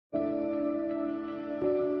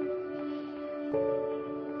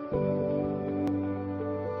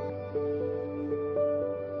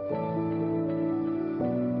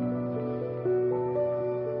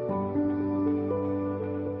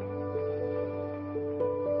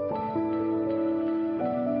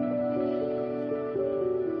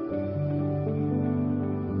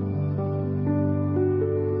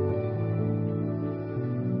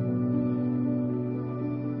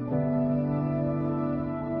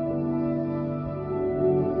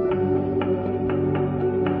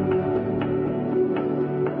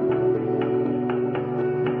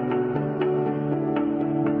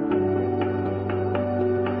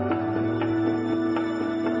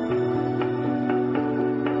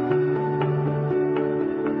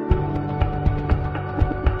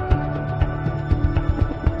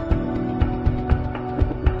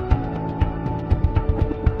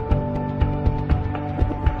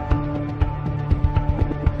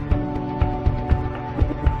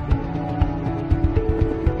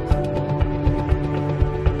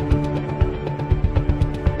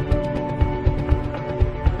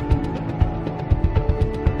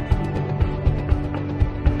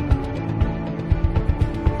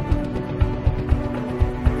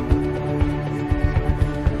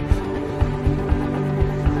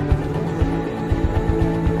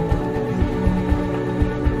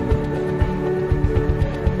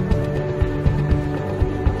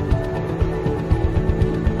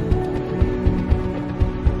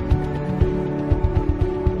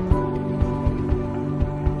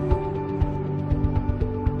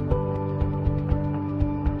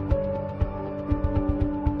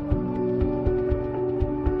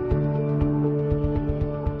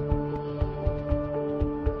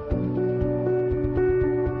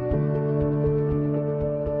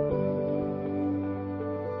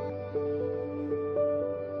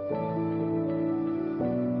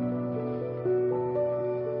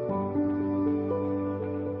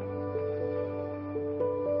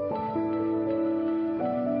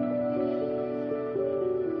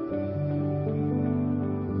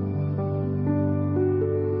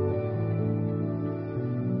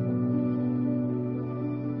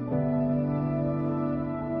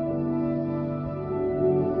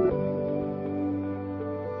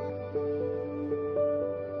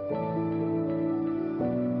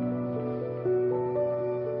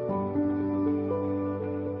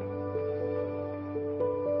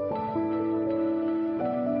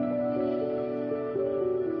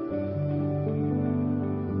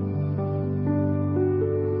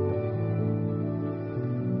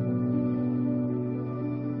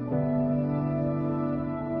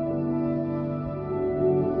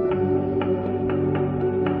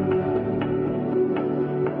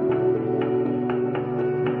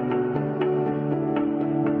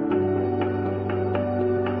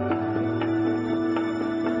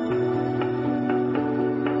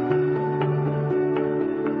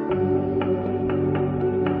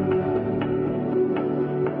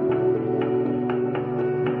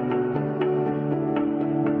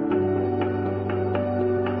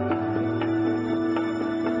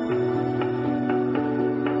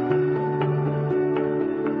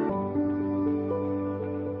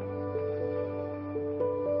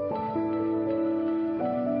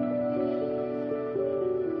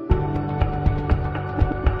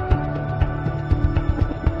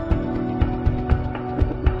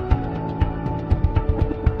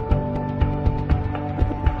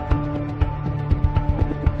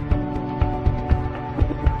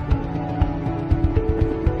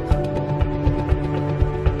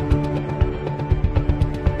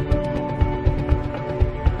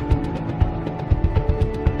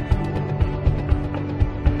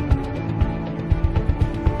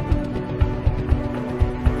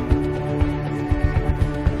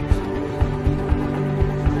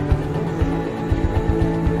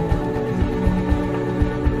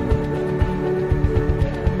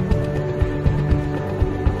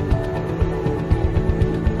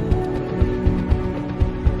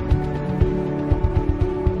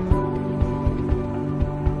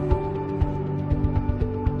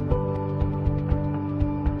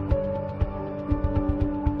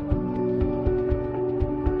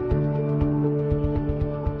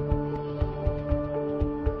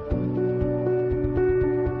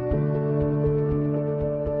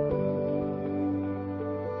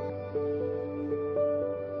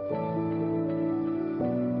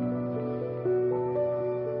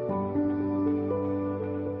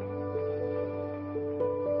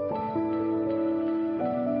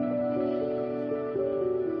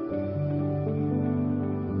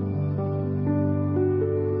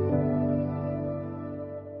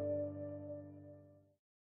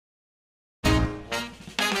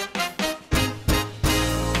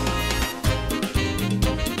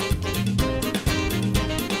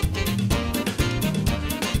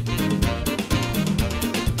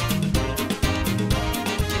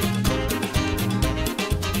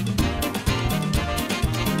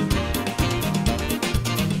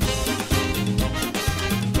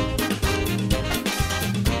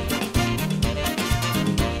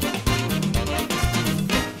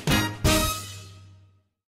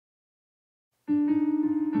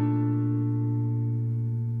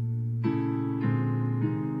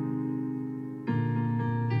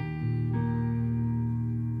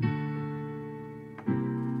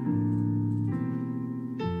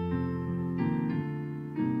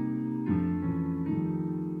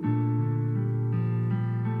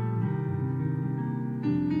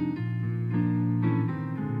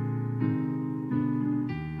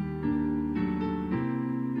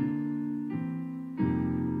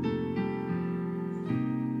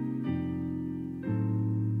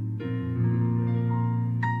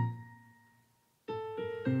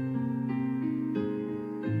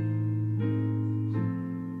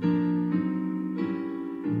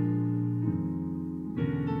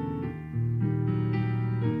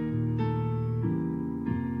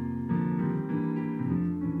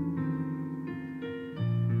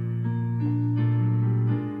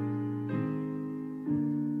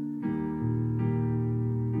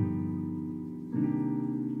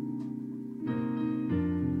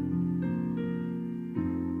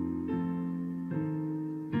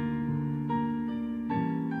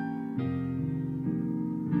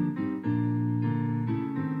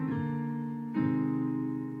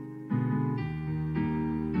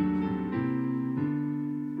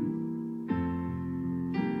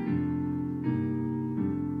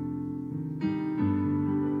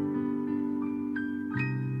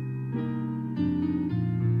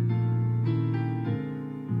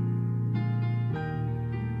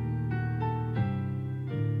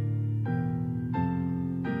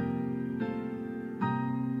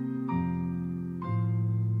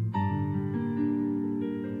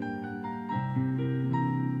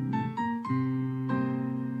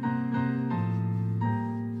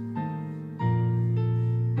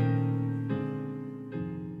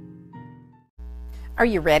Are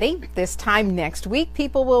you ready? This time next week,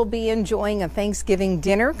 people will be enjoying a Thanksgiving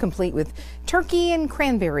dinner complete with turkey and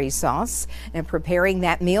cranberry sauce. And preparing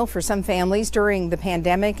that meal for some families during the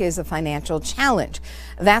pandemic is a financial challenge.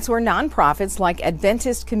 That's where nonprofits like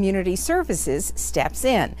Adventist Community Services steps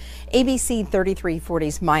in. ABC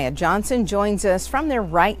 3340's Maya Johnson joins us from there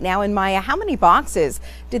right now. And Maya, how many boxes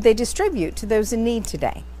did they distribute to those in need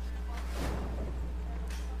today?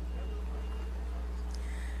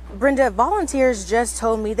 Brenda, volunteers just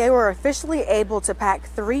told me they were officially able to pack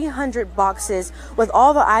 300 boxes with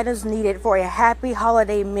all the items needed for a happy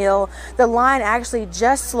holiday meal. The line actually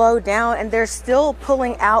just slowed down and they're still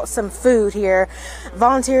pulling out some food here.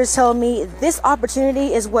 Volunteers told me this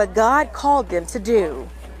opportunity is what God called them to do.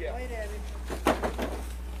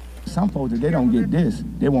 Some folks, if they don't get this,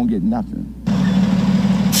 they won't get nothing.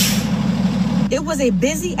 It was a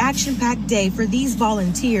busy, action-packed day for these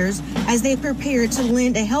volunteers as they prepared to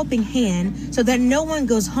lend a helping hand so that no one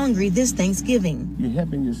goes hungry this Thanksgiving. You're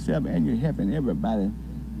helping yourself and you're helping everybody.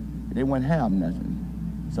 They won't have nothing.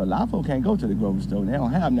 So a lot of folks can't go to the grocery store. They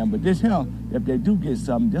don't have nothing. But this help, if they do get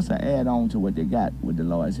something, just an add-on to what they got with the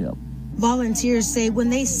Lord's help. Volunteers say when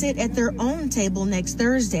they sit at their own table next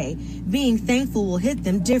Thursday, being thankful will hit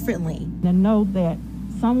them differently. To know that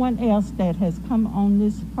someone else that has come on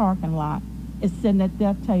this parking lot is sitting at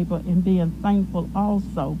their table and being thankful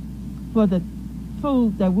also for the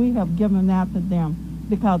food that we have given out to them.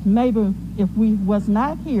 Because maybe if we was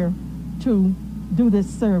not here to do this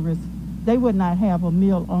service, they would not have a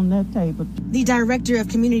meal on their table. The director of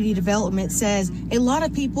community development says a lot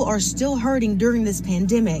of people are still hurting during this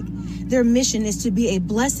pandemic. Their mission is to be a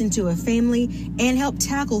blessing to a family and help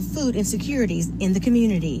tackle food insecurities in the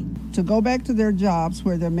community. To go back to their jobs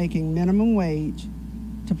where they're making minimum wage,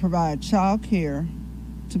 to provide child care,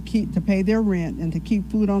 to pay their rent, and to keep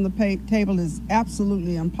food on the table is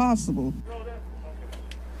absolutely impossible.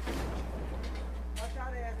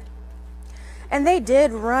 And they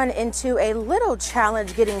did run into a little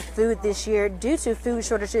challenge getting food this year due to food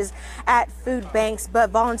shortages at food banks,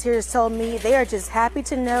 but volunteers told me they are just happy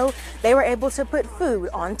to know they were able to put food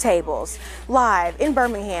on tables. Live in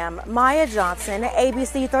Birmingham, Maya Johnson,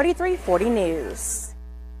 ABC 3340 News.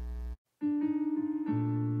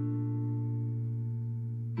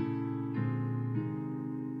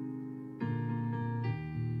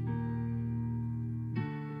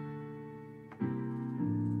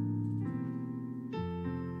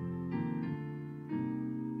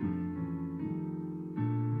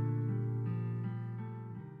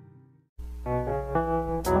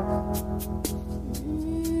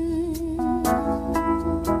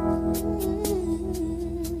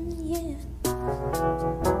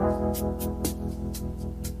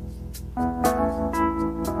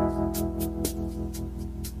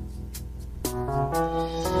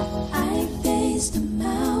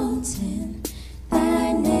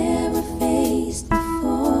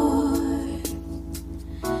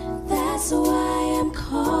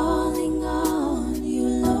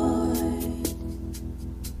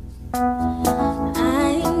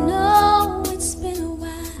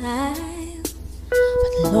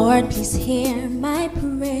 Lord, please hear my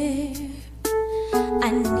prayer.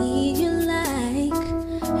 I need you like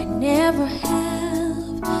I never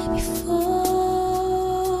have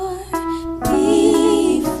before.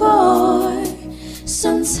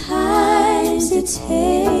 Sometimes it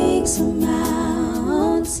takes a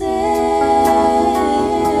mountain,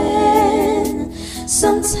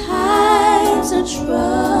 sometimes a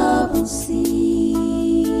troubled sea,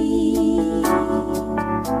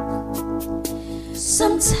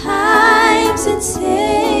 sometimes it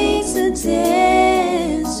takes a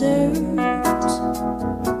desert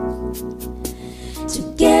to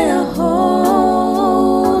get a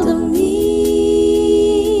hold of me.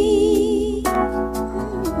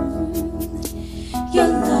 Your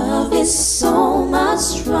love is so much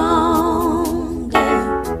stronger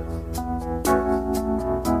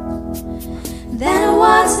than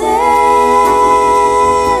whatever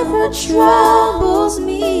troubles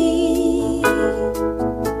me.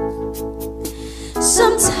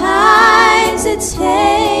 Sometimes it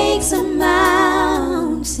takes a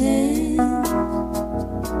mountain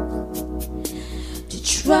to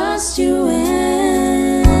trust you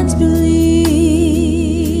and believe.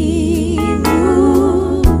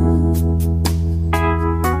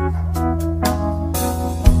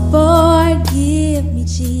 Forgive me,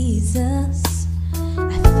 Jesus.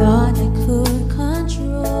 I thought I could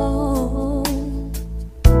control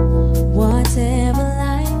whatever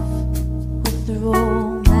life would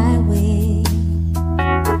throw my way.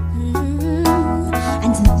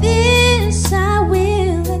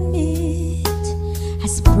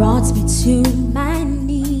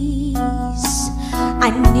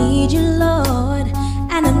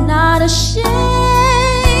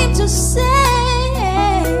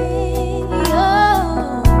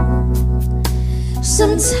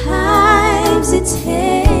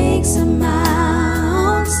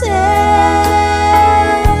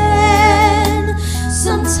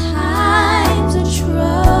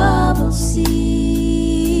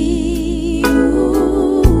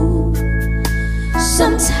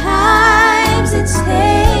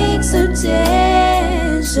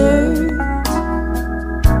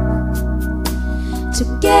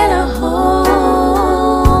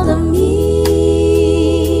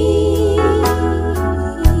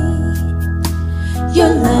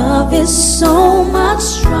 so much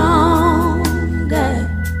stronger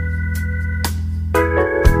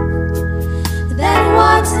than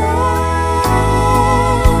whatever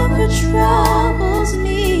troubles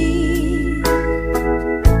me.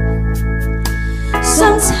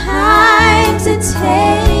 Sometimes it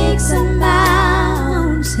takes a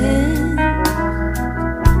mountain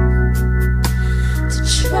to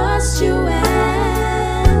trust you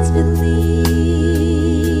and believe.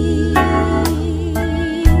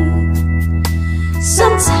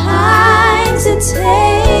 Sometimes it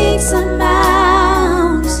takes a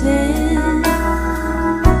mountain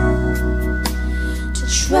to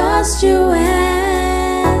trust you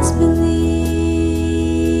and believe.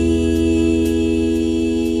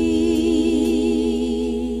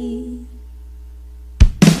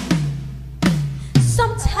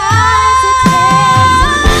 Sometimes it takes a mountain.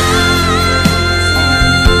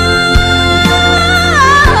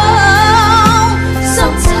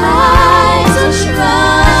 Sometimes a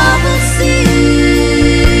troubled sea.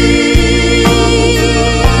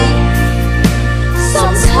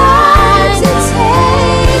 Sometimes it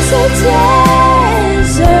takes a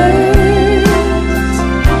desert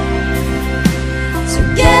to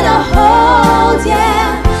get a hold,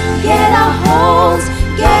 yeah, get a hold,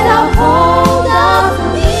 get a hold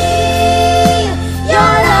of me.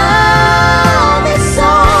 Your love is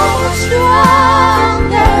so much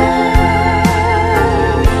stronger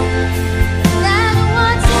than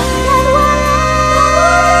whatever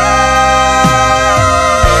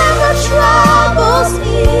troubles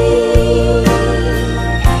me.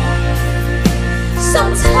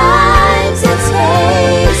 Sometimes it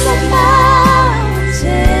takes a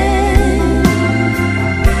mountain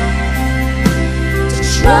to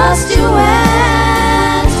trust you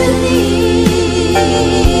and believe.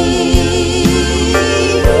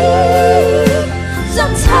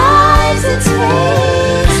 Sometimes it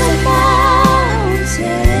takes a mountain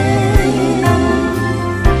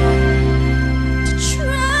to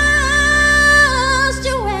trust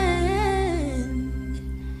you and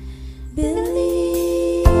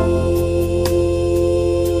believe.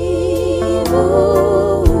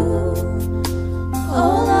 Ooh,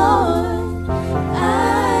 oh Lord,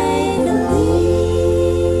 I believe.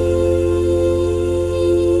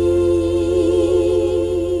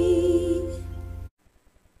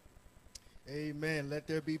 Amen. Let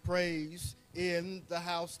there be praise in the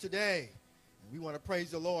house today. We want to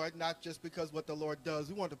praise the Lord, not just because what the Lord does.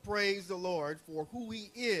 We want to praise the Lord for who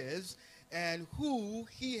he is and who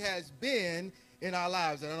he has been in our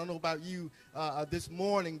lives. And I don't know about you this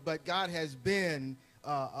morning, but God has been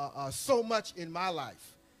so much in my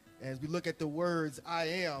life. As we look at the words, I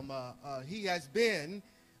am, he has been,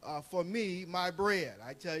 for me, my bread.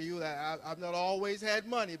 I tell you that I've not always had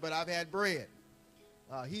money, but I've had bread.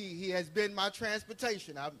 He has been my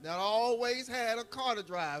transportation. I've not always had a car to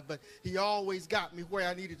drive, but he always got me where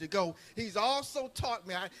I needed to go. He's also taught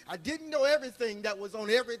me, I didn't know everything that was on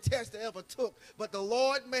every test I ever took, but the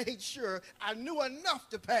Lord made sure I knew enough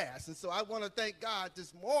to pass. And so I want to thank God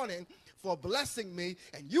this morning for blessing me,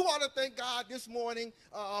 and you ought to thank God this morning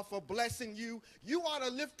for blessing you. You ought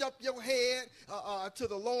to lift up your head to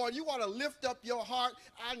the Lord. You ought to lift up your heart.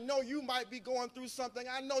 I know you might be going through something.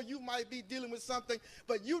 I know you might be dealing with something,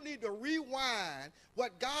 but you need to rewind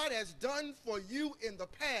what God has done for you in the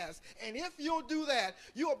past. And if you'll do that,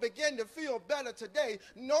 you'll begin to feel better today,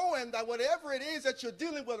 knowing that whatever it is that you're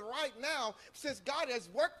dealing with right now, since God has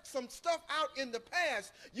worked some stuff out in the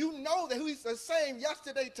past, you know that he's the same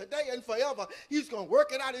yesterday, today, and forever. He's going to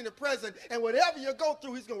work it out in the present, and whatever you go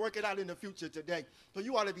through, he's going to work it out in the future today. So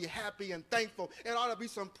you ought to be happy and thankful. It ought to be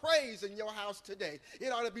some praise in your house today.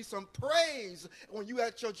 It ought to be some praise when you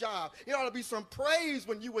at your job. It ought to be some praise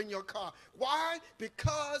when you in your car. Why?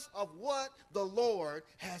 Because of what the Lord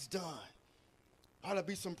has done. Ought to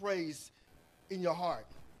be some praise in your heart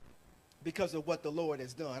because of what the Lord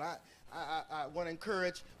has done. I want to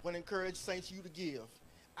encourage saints you to give.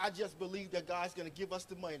 I just believe that God's going to give us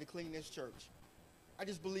the money to clean this church. I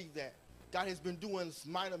just believe that. God has been doing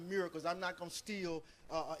minor miracles. I'm not going to steal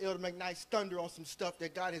Elder McKnight's thunder on some stuff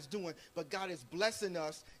that God is doing, but God is blessing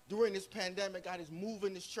us during this pandemic. God is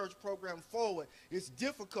moving this church program forward. It's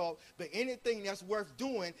difficult, but anything that's worth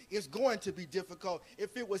doing is going to be difficult.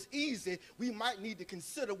 If it was easy, we might need to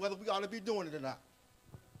consider whether we ought to be doing it or not.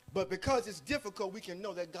 But because it's difficult, we can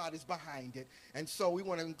know that God is behind it. And so we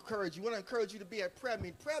want to encourage you. We want to encourage you to be at prayer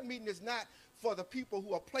meeting. Prayer meeting is not for the people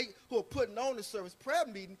who are putting on the service. Prayer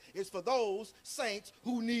meeting is for those saints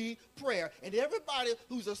who need prayer. And everybody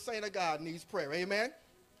who's a saint of God needs prayer. Amen?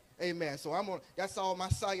 Amen. So that's all my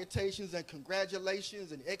salutations and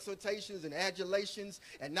congratulations and exhortations and adulations.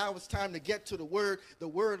 And now it's time to get to the word. The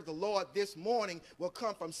word of the Lord this morning will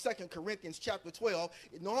come from 2 Corinthians chapter 12.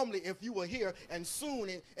 Normally, if you were here, and soon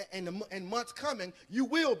in months coming, you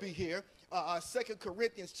will be here. 2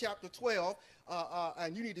 Corinthians chapter 12.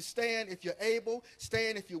 And you need to stand if you're able,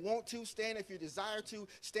 stand if you want to, stand if you desire to,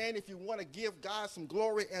 stand if you want to give God some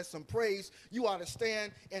glory and some praise. You ought to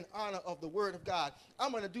stand in honor of the word of God.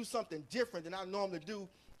 I'm going to do something different than I normally do.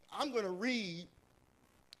 I'm going to read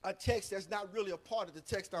a text that's not really a part of the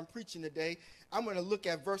text I'm preaching today. I'm going to look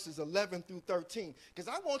at verses 11 through 13 because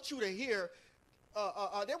I want you to hear,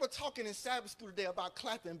 they were talking in Sabbath School today about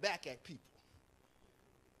clapping back at people.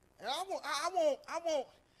 And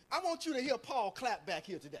I want you to hear Paul clap back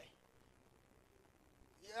here today.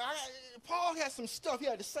 Paul had some stuff he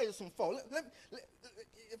had to say to some folk.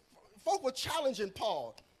 Folk were challenging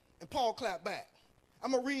Paul, and Paul clapped back.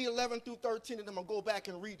 I'm going to read 11 through 13, and then I'm going to go back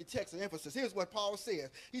and read the text of emphasis. Here's what Paul says.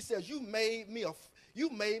 He says, you made me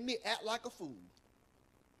act like a fool.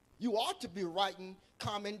 You ought to be writing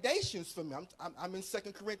commendations for me. I'm in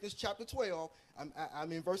 2 Corinthians chapter 12.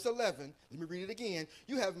 I'm in verse 11. Let me read it again.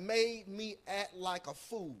 You have made me act like a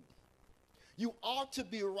fool. You ought to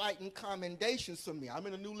be writing commendations for me. I'm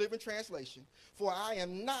in a New Living Translation. For I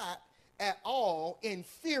am not at all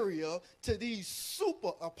inferior to these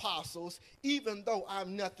super apostles, even though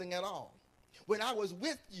I'm nothing at all. When I was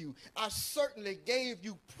with you, I certainly gave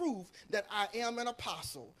you proof that I am an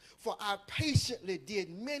apostle, for I patiently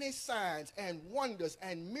did many signs and wonders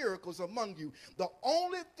and miracles among you. The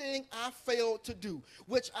only thing I failed to do,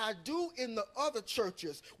 which I do in the other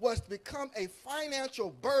churches, was to become a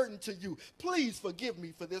financial burden to you. Please forgive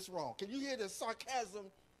me for this wrong. Can you hear the sarcasm?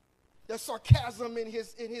 The sarcasm in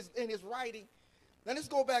his writing. Now let's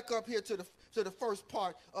go back up here to the first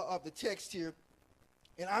part of the text here.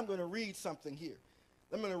 And I'm going to read something here.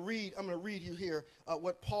 I'm going to read you here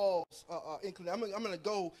what Paul's included. I'm going to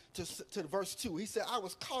go to verse 2. He said, I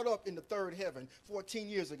was caught up in the third heaven 14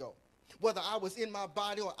 years ago. Whether I was in my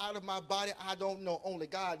body or out of my body, I don't know. Only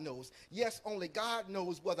God knows. Yes, only God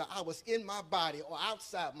knows whether I was in my body or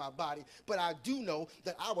outside my body. But I do know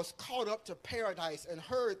that I was caught up to paradise and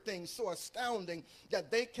heard things so astounding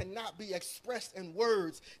that they cannot be expressed in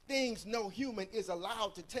words. Things no human is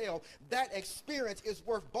allowed to tell. That experience is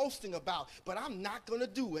worth boasting about. But I'm not going to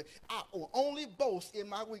do it. I will only boast in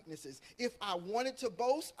my weaknesses. If I wanted to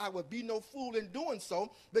boast, I would be no fool in doing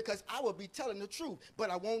so because I would be telling the truth.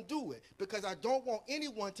 But I won't do it, because I don't want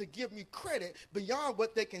anyone to give me credit beyond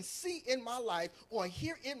what they can see in my life or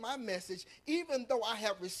hear in my message, even though I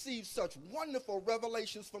have received such wonderful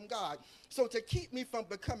revelations from God. So to keep me from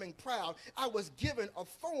becoming proud, I was given a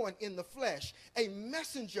thorn in the flesh, a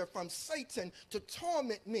messenger from Satan to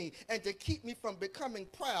torment me and to keep me from becoming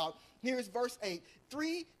proud. Here's verse 8.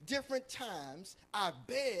 3 different times I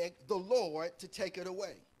begged the Lord to take it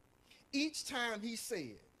away. Each time he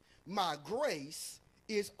said, my grace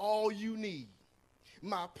is all you need.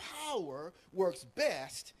 My power works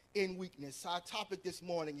best in weakness. Our topic this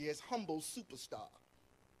morning is humble superstar.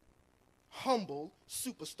 Humble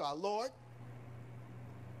superstar. Lord,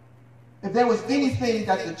 if there was anything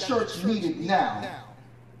that the church needed now,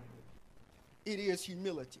 it is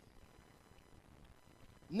humility.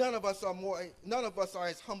 None of us are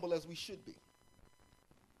as humble as we should be.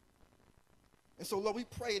 And so, Lord, we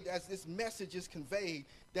pray that as this message is conveyed,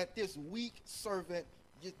 that this weak servant,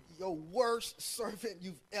 your worst servant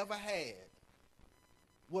you've ever had,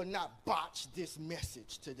 will not botch this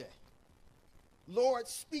message today. Lord,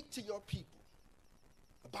 speak to your people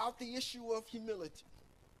about the issue of humility.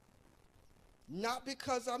 Not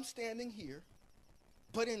because I'm standing here,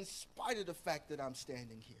 but in spite of the fact that I'm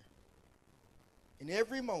standing here. In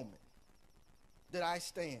every moment that I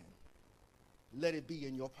stand, let it be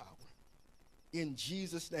in your power. In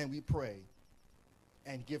Jesus' name we pray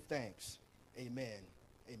and give thanks. Amen.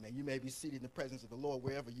 Amen. You may be seated in the presence of the Lord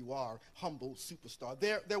wherever you are. Humble superstar.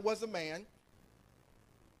 There was a man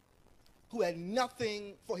who had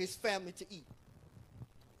nothing for his family to eat.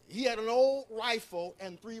 He had an old rifle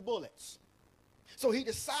and 3 bullets. So he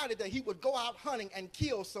decided that he would go out hunting and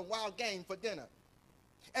kill some wild game for dinner.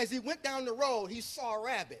 As he went down the road, he saw a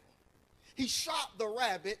rabbit. He shot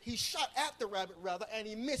at the rabbit, and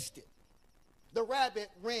he missed it. The rabbit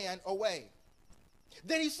ran away.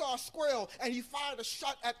 Then he saw a squirrel, and he fired a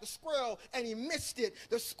shot at the squirrel, and he missed it.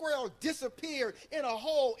 The squirrel disappeared in a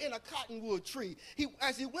hole in a cottonwood tree.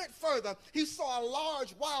 As he went further, he saw a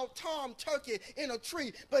large wild tom turkey in a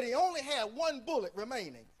tree, but he only had 1 bullet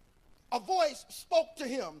remaining. a voice spoke to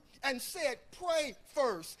him and said, pray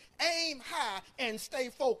first, aim high, and stay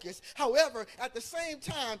focused. However, at the same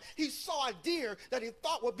time, he saw a deer that he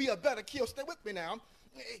thought would be a better kill. Stay with me now.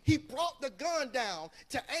 He brought the gun down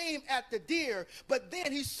to aim at the deer, but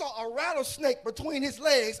then he saw a rattlesnake between his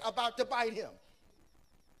legs about to bite him.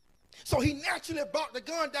 So he naturally brought the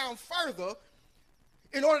gun down further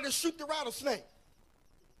in order to shoot the rattlesnake.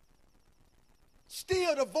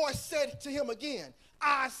 Still, the voice said to him again,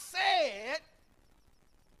 I said,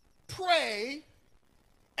 pray,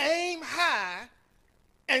 aim high,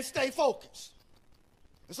 and stay focused.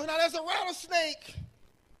 And so now there's a rattlesnake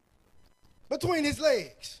between his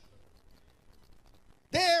legs.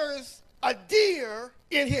 There's a deer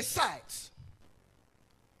in his sights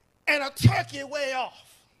and a turkey way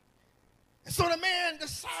off. And so the man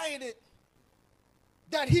decided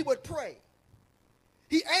that he would pray.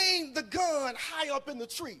 He aimed the gun high up in the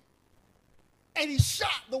tree, and he shot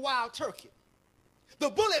the wild turkey. The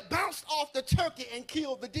bullet bounced off the turkey and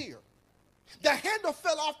killed the deer. The handle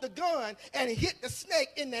fell off the gun and hit the snake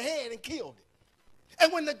in the head and killed it.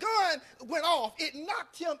 And when the gun went off, it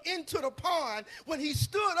knocked him into the pond. When he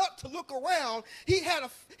stood up to look around, he had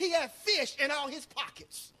fish in all his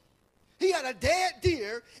pockets. He had a dead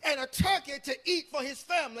deer and a turkey to eat for his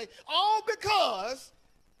family, all because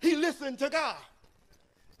he listened to God.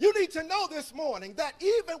 You need to know this morning that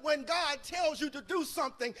even when God tells you to do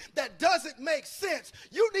something that doesn't make sense,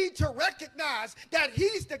 you need to recognize that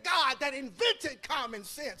he's the God that invented common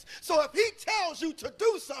sense. So if he tells you to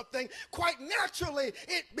do something, quite naturally,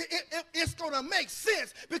 it's going to make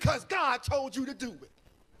sense because God told you to do it.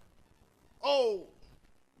 Oh,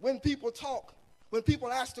 when people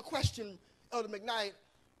ask the question, Elder McKnight,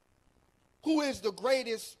 who is the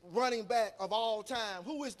greatest running back of all time?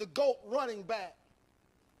 Who is the GOAT running back?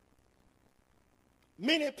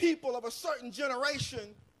 Many people of a certain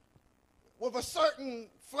generation with a certain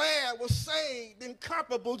flair will say the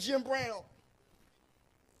incomparable Jim Brown.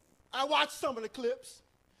 I watched some of the clips.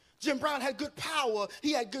 Jim Brown had good power,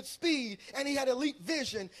 he had good speed, and he had elite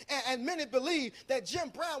vision. And many believe that Jim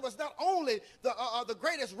Brown was not only the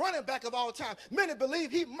greatest running back of all time, many believe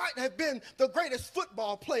he might have been the greatest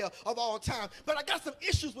football player of all time. But I got some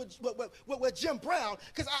issues with Jim Brown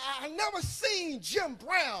because I never seen Jim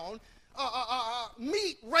Brown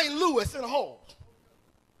meet Ray Lewis in a hole.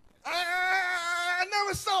 I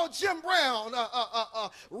never saw Jim Brown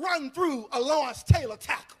run through a Lawrence Taylor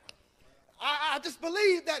tackle. I just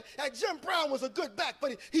believe that Jim Brown was a good back,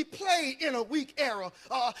 but he played in a weak era.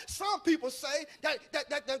 Some people say that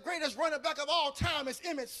the greatest running back of all time is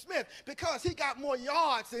Emmitt Smith because he got more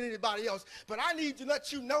yards than anybody else. But I need to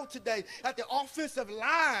let you know today that the offensive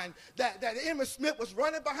line that Emmitt Smith was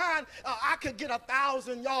running behind, I could get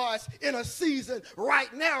 1,000 yards in a season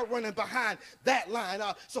right now running behind that line.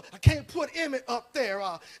 So I can't put Emmitt up there.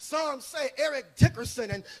 Some say Eric Dickerson,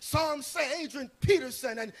 and some say Adrian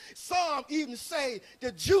Peterson, and some even say the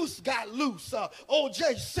juice got loose.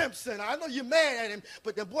 O.J. Simpson, I know you're mad at him,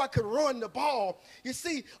 but the boy could run the ball. You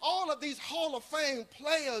see, all of these Hall of Fame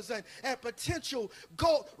players and potential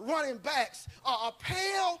GOAT running backs are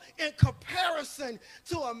pale in comparison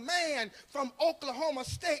to a man from Oklahoma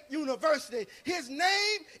State University. His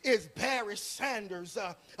name is Barry Sanders.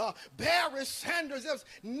 Barry Sanders, there's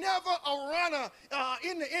never a runner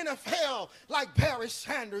in the NFL like Barry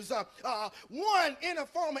Sanders. One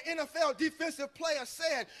former NFL defensive player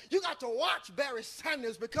said, you got to watch Barry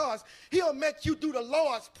Sanders because he'll make you do the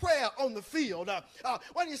Lord's Prayer on the field.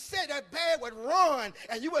 When he said that Barry would run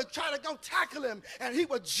and you would try to go tackle him and he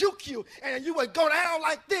would juke you and you would go down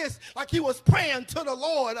like this, like he was praying to the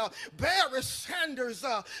Lord. Barry Sanders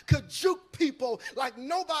could juke people like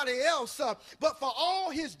nobody else, but for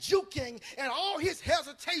all his juking and all his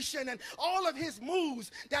hesitation and all of his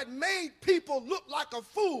moves that made people look like a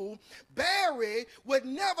fool, Barry would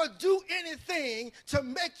never do anything to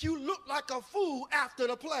make you look like a fool after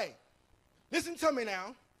the play. Listen to me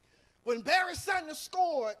now. When Barry Sanders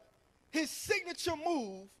scored, his signature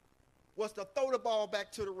move was to throw the ball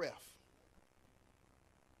back to the ref.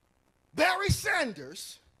 Barry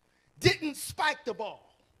Sanders didn't spike the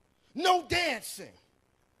ball. No dancing.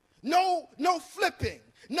 No flipping.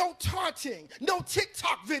 No taunting, no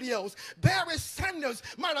TikTok videos. Barry Sanders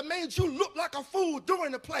might have made you look like a fool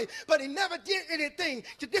during the play, but he never did anything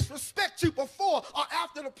to disrespect you before or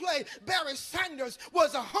after the play. Barry Sanders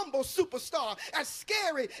was a humble superstar. As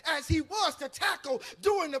scary as he was to tackle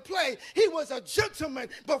during the play, he was a gentleman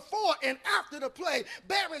before and after the play.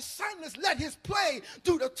 Barry Sanders let his play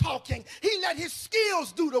do the talking. He let his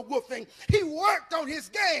skills do the woofing. He worked on his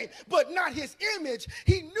game, but not his image.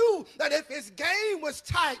 He knew that if his game was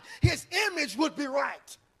tight, his image would be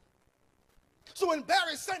right. So when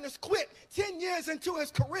Barry Sanders quit 10 years into his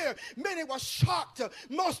career, many were shocked.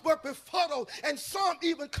 Most were befuddled, and some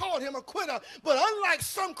even called him a quitter. But unlike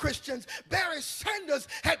some Christians, Barry Sanders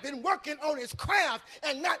had been working on his craft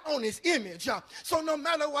and not on his image. So no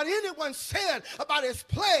matter what anyone said about his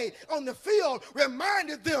play on the field,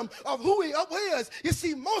 reminded them of who he is. You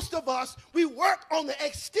see, most of us, we work on the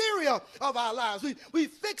exterior of our lives. We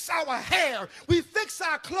fix our hair. We fix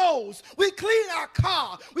our clothes. We clean our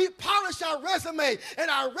car. We polish our resume and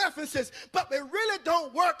our references, but we really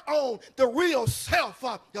don't work on the real self.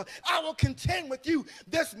 I will contend with you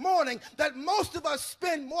this morning that most of us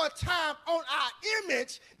spend more time on our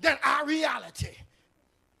image than our reality.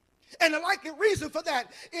 And the likely reason for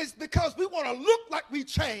that is because we want to look like we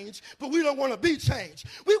changed, but we don't want to be changed.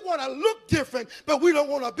 We want to look different, but we don't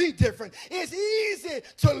want to be different. It's easy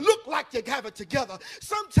to look like you have it together.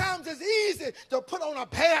 Sometimes it's easy to put on a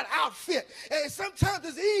bad outfit. And sometimes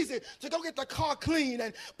it's easy to go get the car clean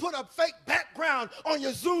and put a fake background on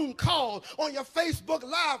your Zoom call, on your Facebook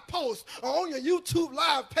Live post, or on your YouTube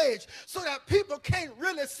Live page so that people can't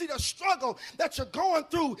really see the struggle that you're going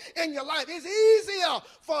through in your life. It's easier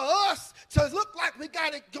for us to look like we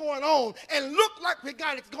got it going on and look like we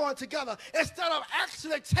got it going together instead of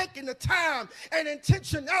actually taking the time and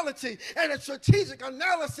intentionality and a strategic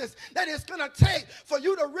analysis that it's going to take for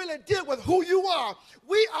you to really deal with who you are.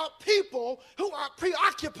 We are people who are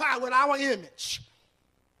preoccupied with our image.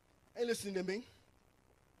 Hey, listen to me.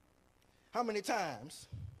 How many times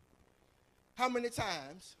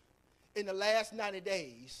in the last 90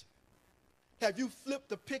 days have you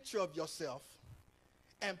flipped a picture of yourself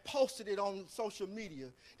and posted it on social media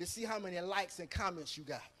to see how many likes and comments you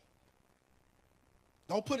got?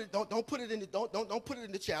 Don't put it in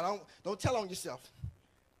the chat. Don't tell on yourself.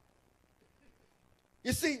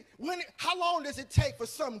 You see, how long does it take for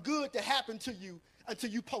something good to happen to you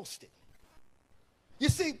until you post it? You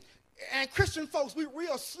see, and Christian folks, we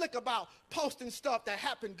real slick about posting stuff that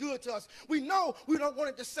happened good to us. We know we don't want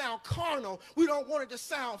it to sound carnal. We don't want it to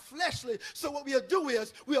sound fleshly. So what we'll do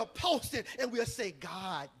is we'll post it and we'll say,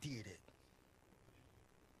 God did it.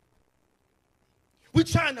 We're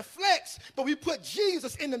trying to flex, but we put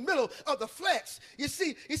Jesus in the middle of the flex. You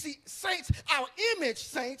see, saints, our image,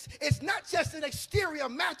 saints, it's not just an exterior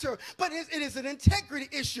matter, but it is an integrity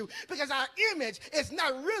issue because our image is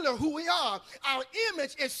not really who we are. Our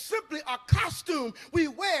image is simply a costume we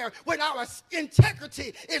wear when our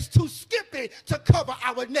integrity is too skimpy to cover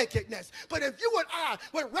our nakedness. But if you and I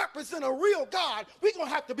would represent a real God, we're going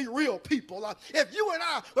to have to be real people. If you and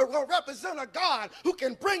I are going to represent a God who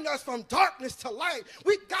can bring us from darkness to light,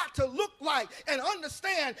 we got to look like and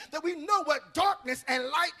understand that we know what darkness and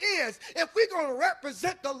light is. If we're going to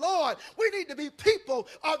represent the Lord, we need to be people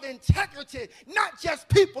of integrity, not just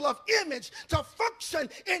people of image. To function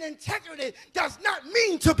in integrity does not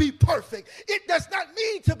mean to be perfect. It does not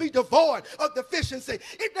mean to be devoid of deficiency.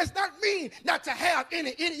 It does not mean not to have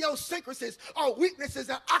any idiosyncrasies or weaknesses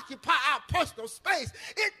that occupy our personal space.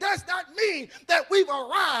 It does not mean that we've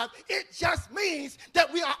arrived. It just means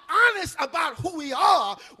that we are honest about who we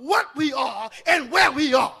are, what we are, and where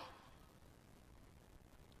we are.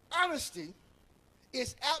 Honesty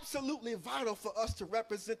is absolutely vital for us to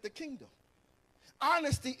represent the kingdom.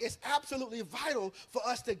 Honesty is absolutely vital for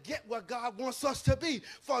us to get where God wants us to be.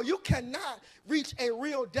 For you cannot reach a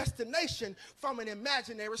real destination from an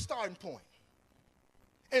imaginary starting point.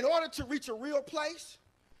 In order to reach a real place,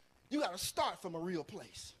 you got to start from a real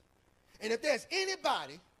place. And if there's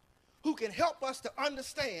anybody who can help us to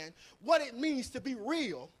understand what it means to be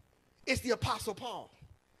real, it's the Apostle Paul.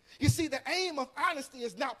 You see, the aim of honesty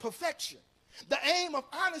is not perfection. The aim of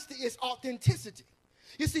honesty is authenticity.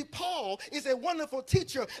 You see, Paul is a wonderful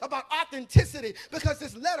teacher about authenticity because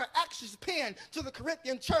this letter actually is penned to the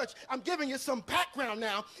Corinthian church. I'm giving you some background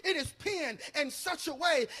now. It is penned in such a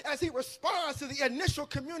way as he responds to the initial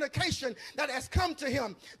communication that has come to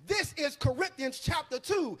him. This is Corinthians chapter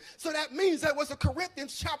 2. So that means there was a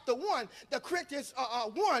Corinthians chapter 1, the Corinthians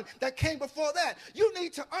 1 that came before that. You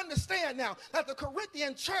need to understand now that the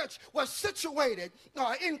Corinthian church was situated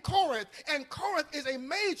in Corinth, and Corinth is a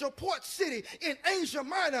major port city in Asia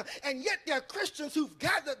Minor, and yet there are Christians who've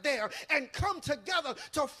gathered there and come together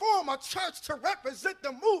to form a church to represent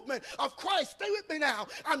the movement of Christ. Stay with me now.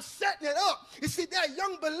 I'm setting it up. You see, there are young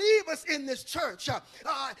young believers in this church.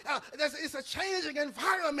 It's a changing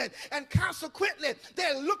environment, and consequently,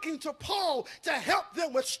 they're looking to Paul to help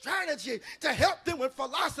them with strategy, to help them with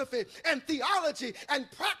philosophy and theology and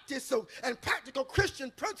practice and practical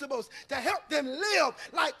Christian principles to help them live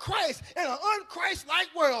like Christ in an un-Christ-like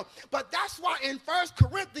world. But that's why in 1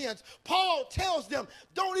 Corinthians, Paul tells them,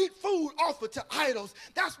 don't eat food offered to idols.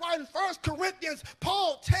 That's why in 1 Corinthians,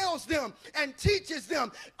 Paul tells them and teaches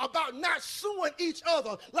them about not suing each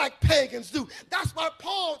other like pagans do. That's why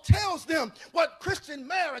Paul tells them what Christian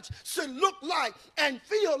marriage should look like and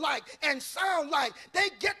feel like and sound like. They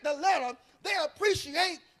get the letter. They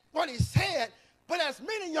appreciate what he said. But as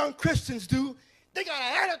many young Christians do, they got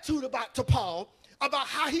an attitude to Paul about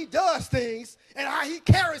how he does things and how he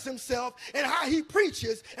carries himself and how he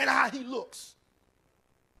preaches and how he looks.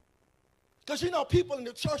 Because, you know, people in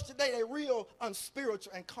the church today, they're real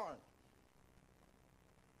unspiritual and carnal.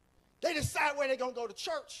 They decide where they're going to go to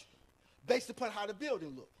church based upon how the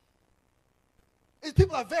building looks.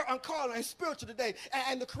 People are very uncarnal and spiritual today,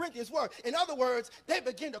 and the Corinthians were. In other words, they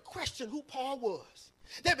begin to question who Paul was.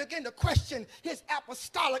 They begin to question his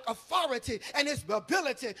apostolic authority and his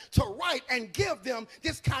ability to write and give them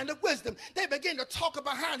this kind of wisdom. They begin to talk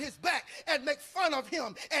behind his back and make fun of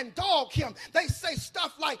him and dog him. They say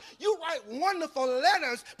stuff like, you write wonderful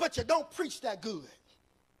letters, but you don't preach that good.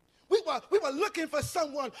 We were looking for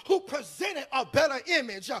someone who presented a better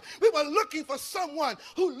image. We were looking for someone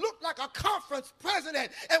who looked like a conference president.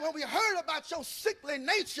 And when we heard about your sickly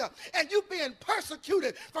nature and you being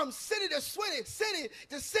persecuted from city to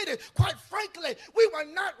city, quite frankly, we were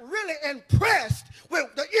not really impressed with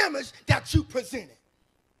the image that you presented.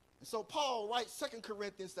 And so Paul writes 2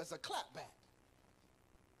 Corinthians as a clapback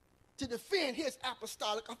to defend his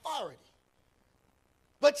apostolic authority.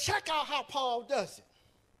 But check out how Paul does it.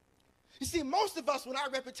 You see, most of us, when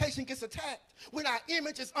our reputation gets attacked, when our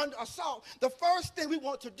image is under assault, the first thing we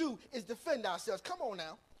want to do is defend ourselves. Come on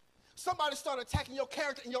now. Somebody start attacking your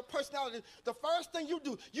character and your personality. The first thing you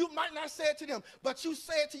do, you might not say it to them, but you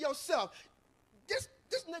say it to yourself. This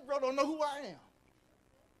Negro don't know who I am.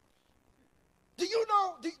 Do you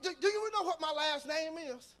know what my last name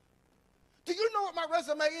is? Do you know what my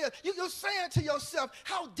resume is? You're saying to yourself,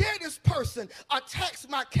 how dare this person attacks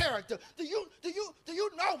my character? Do you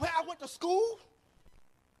know where I went to school?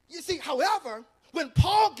 You see, however, when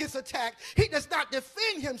Paul gets attacked, he does not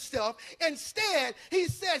defend himself. Instead, he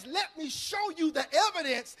says, let me show you the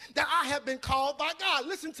evidence that I have been called by God.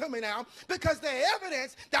 Listen to me now, because the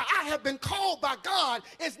evidence that I have been called by God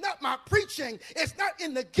is not my preaching. It's not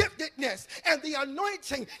in the giftedness and the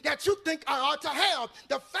anointing that you think I ought to have.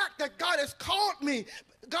 The fact that God has called me,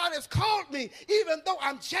 even though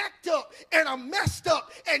I'm jacked up and I'm messed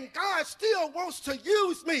up, and God still wants to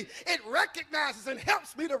use me. It recognizes and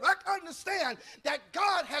helps me to understand that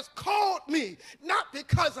God has called me, not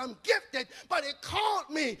because I'm gifted, but he called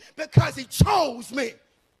me because he chose me.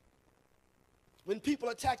 When people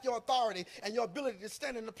attack your authority and your ability to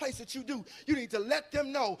stand in the place that you do, you need to let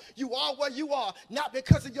them know you are where you are, not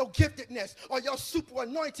because of your giftedness or your super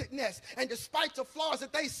anointedness. And despite the flaws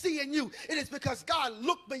that they see in you, it is because God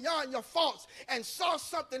looked beyond your faults and saw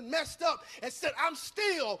something messed up and said, I'm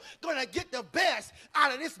still going to get the best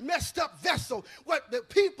out of this messed up vessel. What the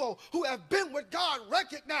people who have been with God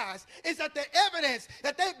recognize is that the evidence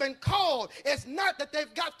that they've been called is not that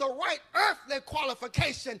they've got the right earthly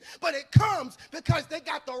qualification, but it comes because they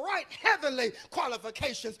got the right heavenly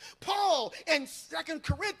qualifications. Paul in 2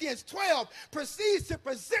 Corinthians 12 proceeds to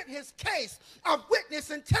present his case of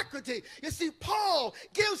witness integrity. You see, Paul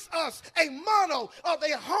gives us a model of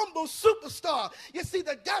a humble superstar. You see,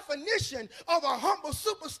 the definition of a humble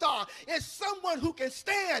superstar is someone who can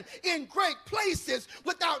stand in great places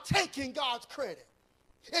without taking God's credit.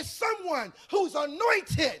 It's someone who's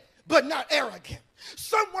anointed but not arrogant.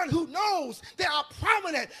 Someone who knows they are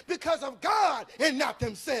prominent because of God and not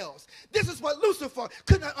themselves. This is what Lucifer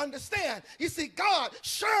could not understand. You see, God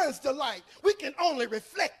shines the light. We can only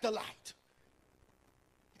reflect the light.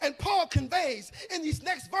 And Paul conveys in these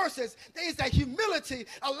next verses is that humility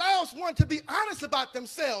allows one to be honest about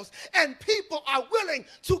themselves, and people are willing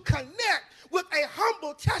to connect with a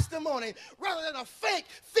humble testimony rather than a fake,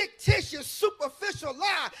 fictitious, superficial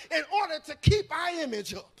lie in order to keep our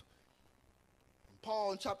image up.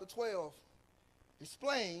 Paul in chapter 12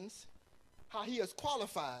 explains how he is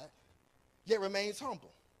qualified yet remains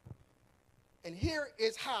humble. And here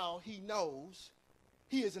is how he knows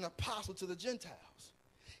he is an apostle to the Gentiles.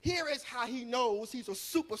 Here is how he knows he's a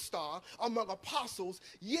superstar among apostles,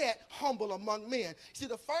 yet humble among men. See,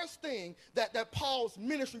 the first thing that Paul's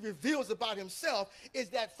ministry reveals about himself is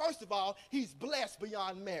that, first of all, he's blessed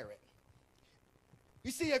beyond merit.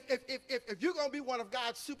 You see, if you're going to be one of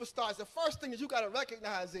God's superstars, the first thing that you got to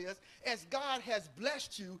recognize is God has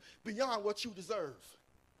blessed you beyond what you deserve.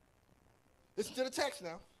 Listen to the text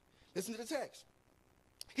now. Listen to the text.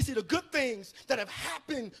 You see, the good things that have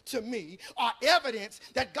happened to me are evidence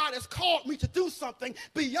that God has called me to do something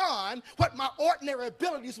beyond what my ordinary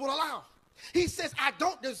abilities would allow. He says, I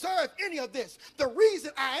don't deserve any of this. The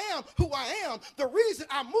reason I am who I am, the reason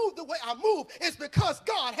I move the way I move is because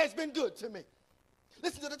God has been good to me.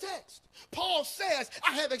 Listen to the text. Paul says,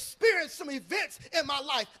 I have experienced some events in my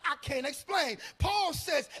life I can't explain. Paul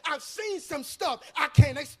says, I've seen some stuff I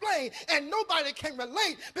can't explain, and nobody can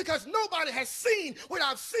relate because nobody has seen what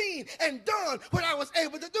I've seen and done what I was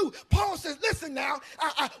able to do. Paul says, listen now,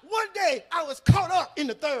 one day I was caught up in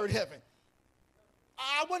the third heaven.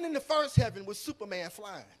 I wasn't in the first heaven with Superman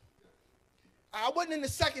flying. I wasn't in the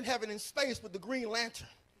second heaven in space with the Green Lantern.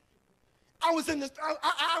 I was in the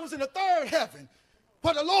third heaven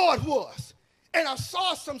where the Lord was. And I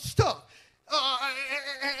saw some stuff.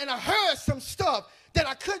 And I heard some stuff that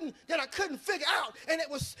I couldn't figure out. And it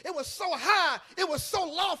was so high, it was so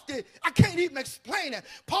lofty, I can't even explain it.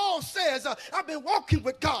 Paul says, I've been walking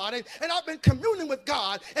with God, and I've been communing with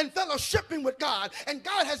God and fellowshipping with God, and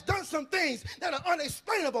God has done some things that are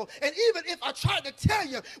unexplainable. And even if I tried to tell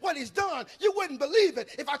you what he's done, you wouldn't believe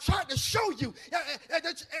it. If I tried to show you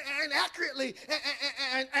and accurately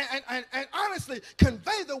and honestly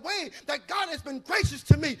convey the way that God has been gracious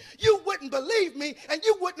to me, you wouldn't believe me and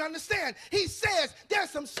you wouldn't understand. He says,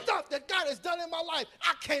 there's some stuff that God has done in my life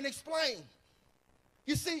I can't explain.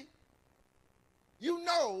 You see, you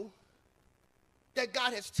know that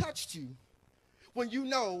God has touched you when you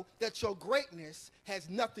know that your greatness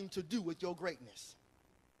has nothing to do with your greatness.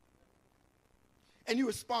 And you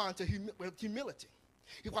respond to with humility.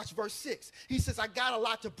 You watch verse 6. He says, I got a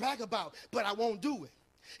lot to brag about, but I won't do it.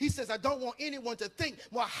 He says, I don't want anyone to think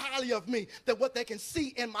more highly of me than what they can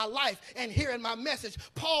see in my life and hear in my message.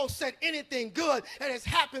 Paul said anything good that has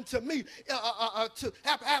happened to me, to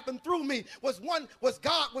happen through me,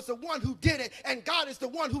 God was the one who did it, and God is the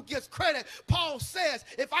one who gets credit. Paul says,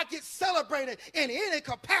 if I get celebrated in any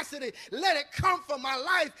capacity, let it come from my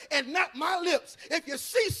life and not my lips. If you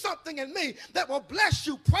see something in me that will bless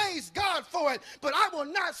you, praise God for it, but I will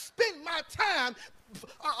not spend my time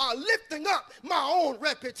lifting up my own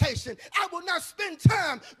reputation. I will not spend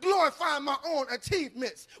time glorifying my own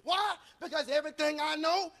achievements. Why? Because everything I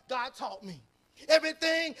know, God taught me.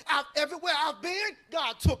 Everywhere I've been,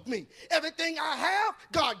 God took me. Everything I have,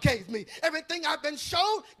 God gave me. Everything I've been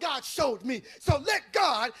shown, God showed me. So let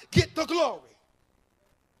God get the glory.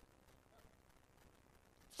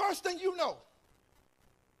 First thing you know,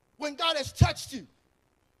 when God has touched you,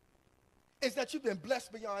 is that you've been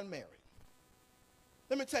blessed beyond merit.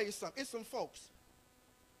 Let me tell you something. It's some folks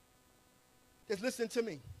that's listening to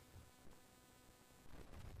me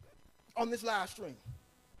on this live stream.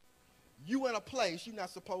 You in a place you're not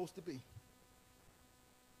supposed to be.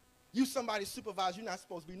 You somebody's supervisor, you're not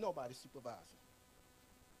supposed to be nobody's supervisor.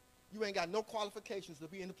 You ain't got no qualifications to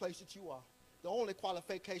be in the place that you are. The only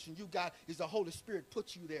qualification you got is the Holy Spirit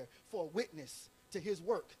put you there for a witness to his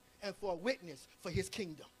work and for a witness for his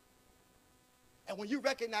kingdom. And when you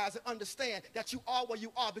recognize and understand that you are where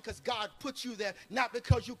you are because God put you there, not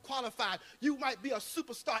because you qualified. You might be a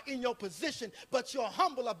superstar in your position, but you're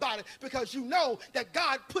humble about it because you know that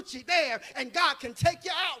God put you there and God can take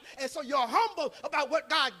you out. And so you're humble about what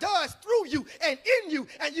God does through you and in you,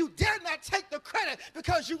 and you dare not take the credit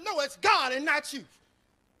because you know it's God and not you.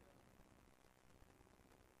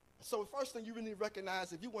 So the first thing you really need to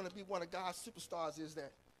recognize if you want to be one of God's superstars is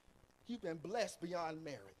that you've been blessed beyond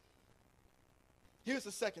merit. Here's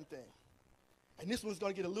the second thing, and this one's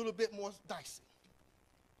going to get a little bit more dicey.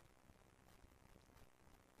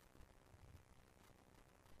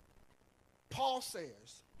 Paul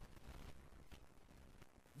says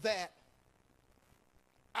that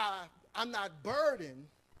I'm not burdened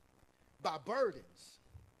by burdens.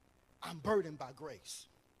 I'm burdened by grace.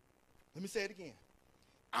 Let me say it again.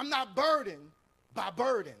 I'm not burdened by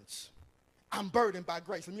burdens. I'm burdened by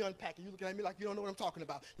grace. Let me unpack it. You're looking at me like you don't know what I'm talking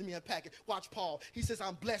about. Let me unpack it. Watch Paul. He says,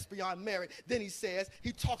 I'm blessed beyond merit. Then he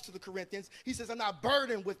talks to the Corinthians. He says, I'm not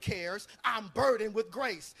burdened with cares. I'm burdened with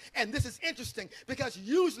grace. And this is interesting because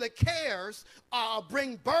usually cares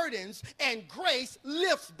bring burdens and grace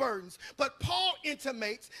lifts burdens. But Paul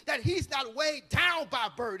intimates that he's not weighed down by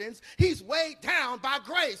burdens. He's weighed down by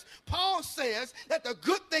grace. Paul says that the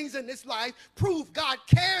good things in this life prove God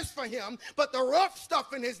cares for him, but the rough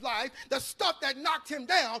stuff in his life, the stuff that knocked him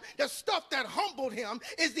down, the stuff that humbled him,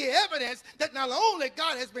 is the evidence that not only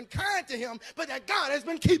God has been kind to him, but that God has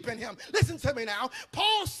been keeping him. Listen to me now.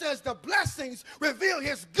 Paul says the blessings reveal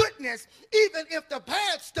his goodness, even if the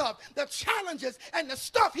bad stuff, the challenges, and the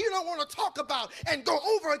stuff he don't want to talk about and go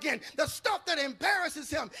over again, the stuff that embarrasses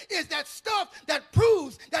him, is that stuff that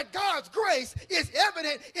proves that God's grace is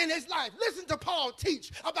evident in his life. Listen to Paul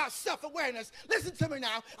teach about self-awareness. Listen to me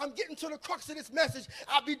now. I'm getting to the crux of this message.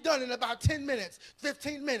 I'll be done in about 10 minutes,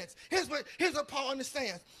 15 minutes. Here's what Paul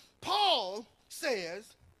understands. Paul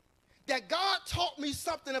says that God taught me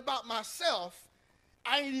something about myself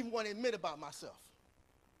I ain't even want to admit about myself.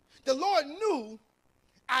 The Lord knew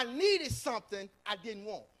I needed something I didn't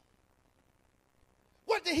want.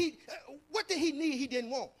 What did he need he didn't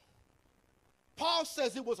want? Paul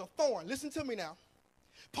says it was a thorn. Listen to me now.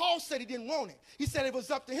 Paul said he didn't want it. He said it was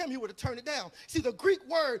up to him, he would have turned it down. See, the Greek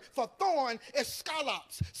word for thorn is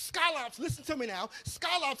scallops. Scallops, listen to me now.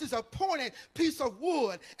 Scallops is a pointed piece of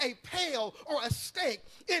wood, a pail, or a stake.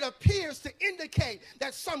 It appears to indicate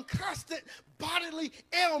that some constant bodily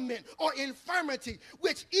ailment or infirmity,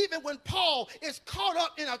 which even when Paul is caught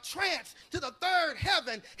up in a trance to the third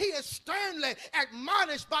heaven, he is sternly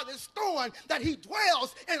admonished by this thorn that he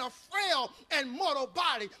dwells in a frail and mortal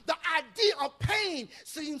body. The idea of pain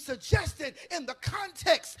seems suggested in the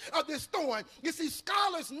context of this thorn. You see,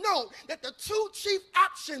 scholars note that the two chief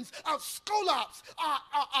options of scallops are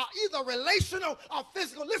either relational or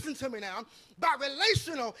physical. Listen to me now. By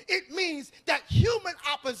relational, it means that human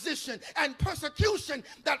opposition and persecution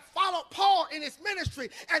that followed Paul in his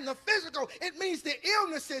ministry. And the physical, it means the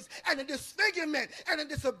illnesses and the disfigurement and the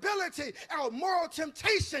disability and moral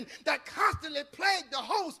temptation that constantly plagued the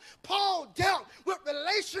host. Paul dealt with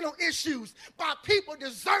relational issues by people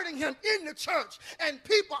deserting him in the church and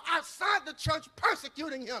people outside the church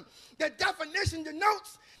persecuting him. The definition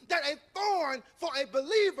denotes that a thorn for a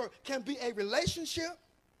believer can be a relationship,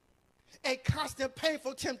 a constant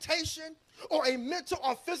painful temptation, or a mental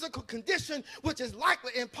or physical condition, which is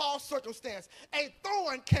likely in Paul's circumstance. A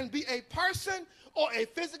thorn can be a person or a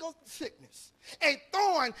physical sickness. A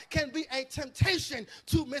thorn can be a temptation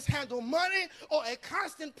to mishandle money or a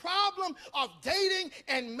constant problem of dating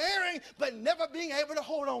and marrying but never being able to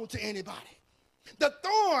hold on to anybody. The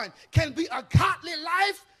thorn can be a godly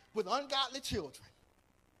life with ungodly children.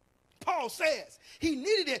 Paul says he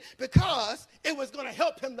needed it because it was going to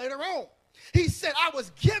help him later on. He said, I was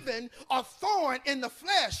given a thorn in the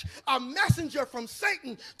flesh, a messenger from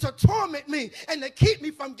Satan to torment me and to keep me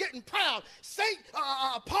from getting proud.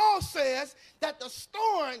 Paul says that the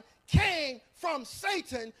thorn came from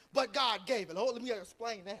Satan, but God gave it. Oh, let me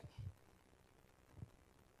explain that.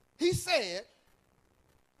 He said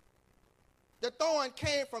the thorn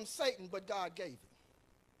came from Satan, but God gave it.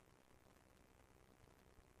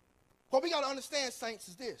 What we got to understand, saints,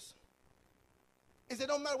 is this. Is it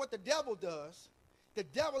don't matter what the devil does, the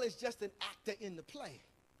devil is just an actor in the play.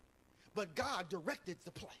 But God directed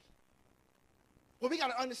the play. What we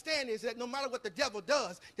got to understand is that no matter what the devil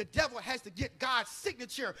does, the devil has to get God's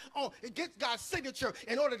signature on. It gets God's signature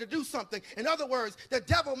in order to do something. In other words, the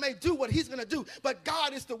devil may do what he's going to do, but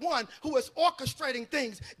God is the one who is orchestrating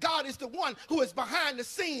things. God is the one who is behind the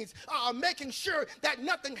scenes, making sure that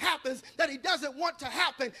nothing happens that he doesn't want to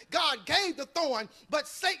happen. God gave the thorn, but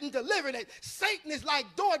Satan delivered it. Satan is like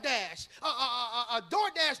DoorDash.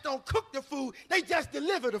 DoorDash don't cook the food, they just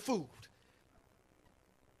deliver the food.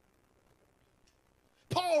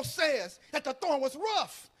 Paul says that the thorn was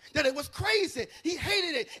rough, that it was crazy. He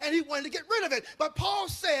hated it, and he wanted to get rid of it. But Paul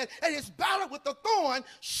said that his battle with the thorn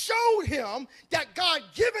showed him that God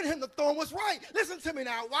giving him the thorn was right. Listen to me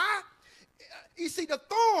now. Why? You see, the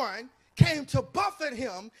thorn came to buffet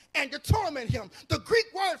him and to torment him. The Greek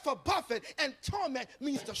word for buffet and torment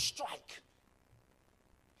means to strike.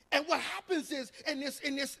 And what happens is, in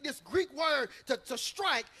this Greek word to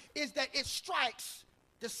strike, is that it strikes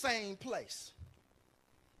the same place.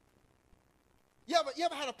 You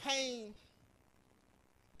ever had a pain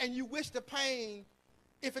and you wish the pain,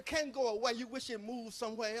 if it can't go away, you wish it moved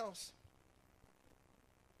somewhere else?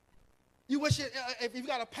 You wish it, if you've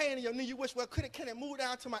got a pain in your knee, you wish, well, can it move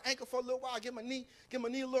down to my ankle for a little while, give my knee a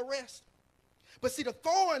little rest? But see, the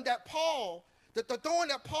thorn that Paul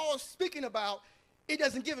is speaking about, it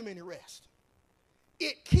doesn't give him any rest.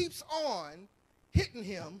 It keeps on hitting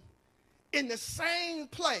him in the same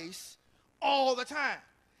place all the time.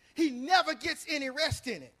 He never gets any rest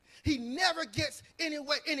in it. He never gets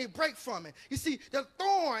any break from it. You see, the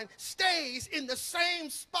thorn stays in the same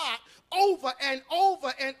spot over and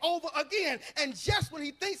over and over again. And just when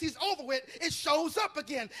he thinks he's over with, it shows up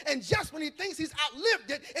again. And just when he thinks he's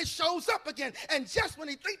outlived it, it shows up again. And just when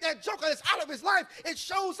he thinks that joker is out of his life, it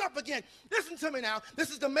shows up again. Listen to me now.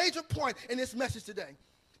 This is the major point in this message today.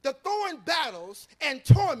 The thorn battles and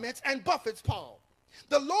torments and buffets Paul.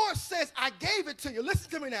 The Lord says, I gave it to you. Listen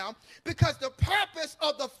to me now. Because the purpose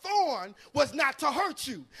of the thorn was not to hurt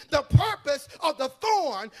you. The purpose of the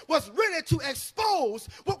thorn was really to expose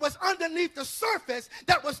what was underneath the surface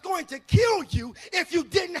that was going to kill you if you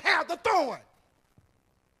didn't have the thorn.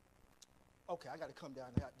 Okay, I got to come down.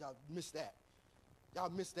 Y'all missed that. Y'all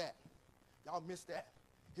missed that. Y'all missed that.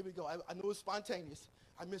 Here we go. I know it's spontaneous.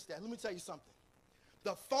 I missed that. Let me tell you something.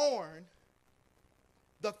 The thorn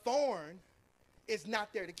is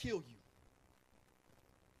not there to kill you.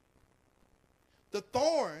 The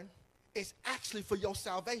thorn is actually for your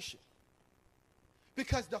salvation.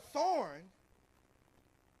 Because the thorn,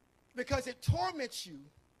 because it torments you,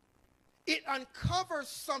 it uncovers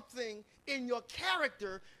something in your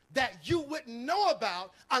character that you wouldn't know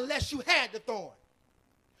about unless you had the thorn.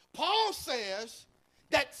 Paul says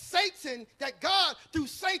that God through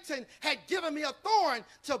Satan had given me a thorn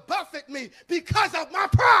to buffet me because of my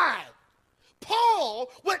pride.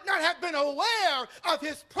 Paul would not have been aware of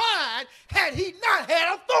his pride had he not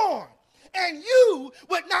had a thorn. And you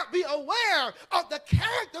would not be aware of the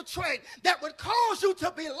character trait that would cause you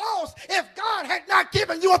to be lost if God had not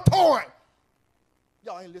given you a thorn.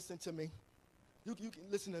 Y'all ain't listening to me. You can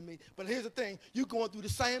listen to me. But here's the thing. You're going through the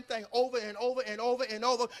same thing over and over and over and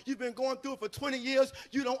over. You've been going through it for 20 years.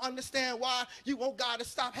 You don't understand why. You want God to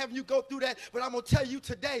stop having you go through that. But I'm going to tell you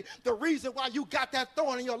today, the reason why you got that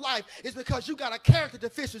thorn in your life is because you got a character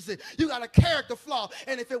deficiency. You got a character flaw.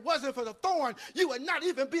 And if it wasn't for the thorn, you would not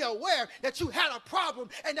even be aware that you had a problem.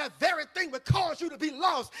 And that very thing would cause you to be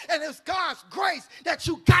lost. And it's God's grace that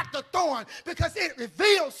you got the thorn because it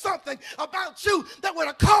reveals something about you that would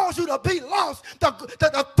have caused you to be lost.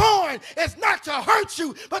 The thorn is not to hurt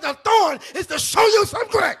you, but the thorn is to show you some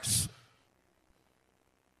grace.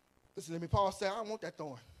 Listen to me. Paul said, I don't want that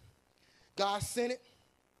thorn. God sent it,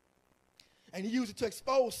 and he used it to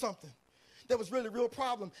expose something that was really a real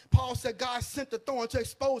problem. Paul said God sent the thorn to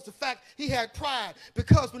expose the fact he had pride,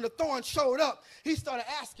 because when the thorn showed up, he started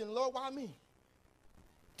asking, Lord, why me?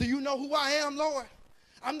 Do you know who I am, Lord?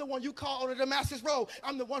 I'm the one you call on the Damascus Road.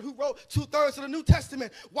 I'm the one who wrote 2/3 of the New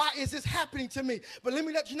Testament. Why is this happening to me? But let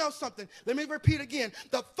me let you know something. Let me repeat again.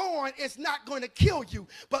 The thorn is not going to kill you,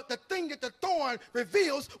 but the thing that the thorn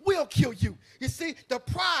reveals will kill you. You see, the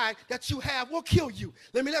pride that you have will kill you.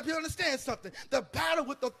 Let me let you understand something. The battle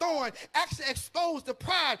with the thorn actually exposed the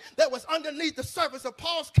pride that was underneath the surface of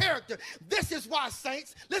Paul's character. This is why,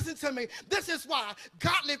 saints, listen to me. This is why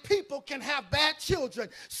godly people can have bad children.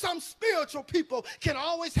 Some spiritual people can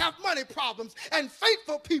always have money problems, and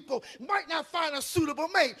faithful people might not find a suitable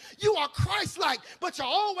mate. You are Christ-like, but you're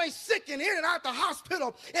always sick and in and out the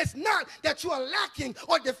hospital. It's not that you are lacking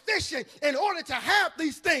or deficient in order to have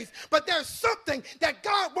these things, but there's something that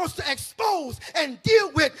God wants to expose and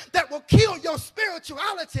deal with that will kill your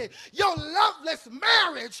spirituality. Your loveless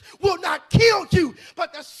marriage will not kill you,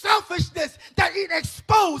 but the selfishness that it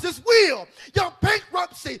exposes will. Your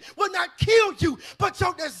bankruptcy will not kill you, but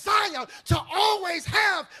your desire to always have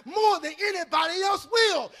more than anybody else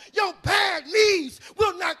will. Your bad needs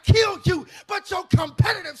will not kill you, but your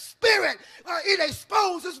competitive spirit, it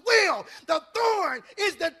exposes will. The thorn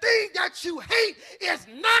is the thing that you hate is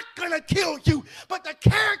not going to kill you, but the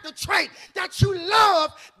character trait that you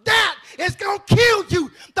love, that is going to kill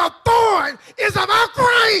you. The thorn is about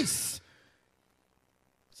grace.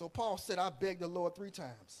 So Paul said, I begged the Lord 3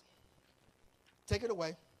 times. Take it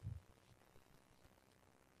away.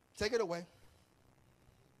 Take it away.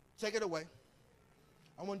 Take it away.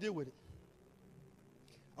 I want to deal with it.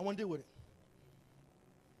 I want to deal with it.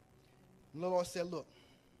 And the Lord said, look,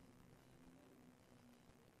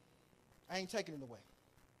 I ain't taking it away.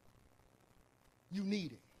 You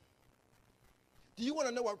need it. Do you want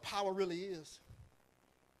to know what power really is?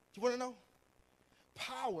 Do you want to know?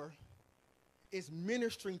 Power is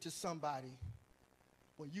ministering to somebody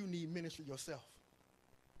when you need ministry yourself.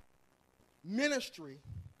 Ministry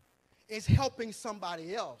is helping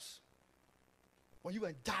somebody else when you're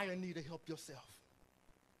in dire need of help yourself.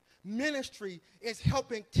 Ministry is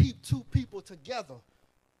helping keep 2 people together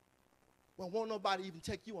when won't nobody even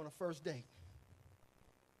take you on a first date.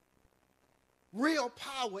 Real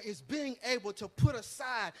power is being able to put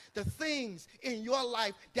aside the things in your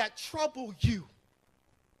life that trouble you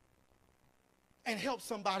and help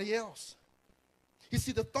somebody else. You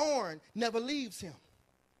see, the thorn never leaves him.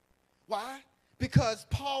 Why? Because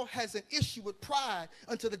Paul has an issue with pride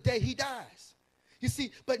until the day he dies. You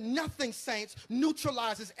see, but nothing, saints,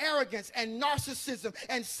 neutralizes arrogance and narcissism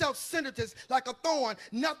and self-centeredness like a thorn.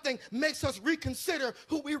 Nothing makes us reconsider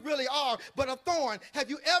who we really are but a thorn. Have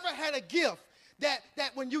you ever had a gift that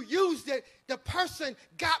when you used it, the person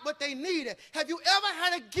got what they needed? Have you ever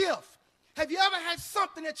had a gift? Have you ever had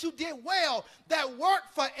something that you did well that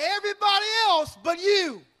worked for everybody else but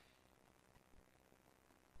you?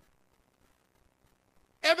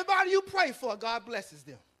 Everybody you pray for, God blesses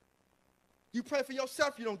them. You pray for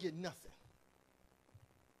yourself, you don't get nothing.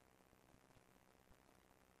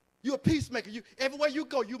 You're a peacemaker. Everywhere you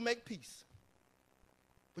go, you make peace.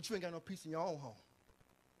 But you ain't got no peace in your own home.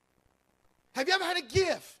 Have you ever had a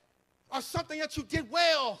gift or something that you did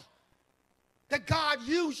well that God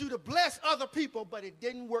used you to bless other people, but it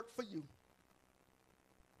didn't work for you?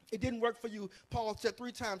 It didn't work for you. Paul said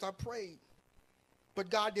 3 times, I prayed, but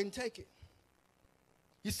God didn't take it.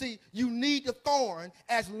 You see, you need the thorn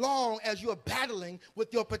as long as you're battling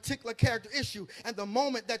with your particular character issue. And the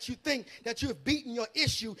moment that you think that you have beaten your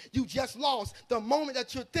issue, you just lost. The moment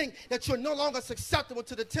that you think that you're no longer susceptible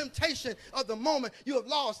to the temptation of the moment, you have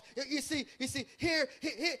lost. You see,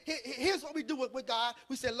 here's what we do with God.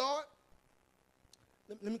 We say, Lord,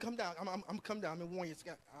 let me come down. I'm going to come down. I'm going to warn you.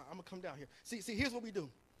 I'm going to come down here. See, here's what we do.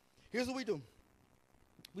 Here's what we do.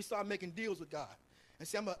 We start making deals with God. And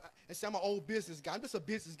see, I'm an old business guy. I'm just a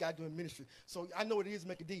business guy doing ministry. So I know what it is to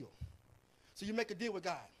make a deal. So you make a deal with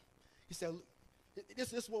God. He said,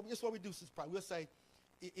 this is what we do, Sister Pride. We'll say,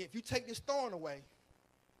 if you take this thorn away,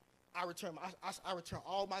 I return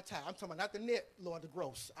all my tithe. I'm talking about not the net, Lord, the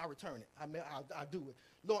gross. I return it. I do it.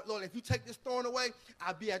 Lord, if you take this thorn away,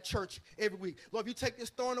 I'll be at church every week. Lord, if you take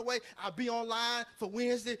this thorn away, I'll be online for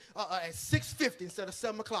Wednesday at 6:50 instead of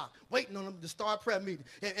 7 o'clock, waiting on them to start prayer meeting.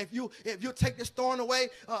 If you take this thorn away,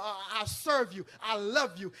 I'll serve you. I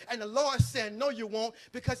love you. And the Lord said, no, you won't,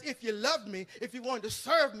 because if you loved me, if you wanted to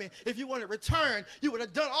serve me, if you wanted to return, you would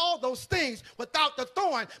have done all those things without the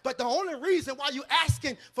thorn. But the only reason why you're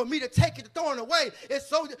asking for me to take the thorn away is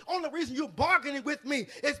so the only reason you're bargaining with me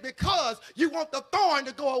is because you want the thorn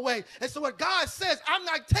to go away. And so what God says, I'm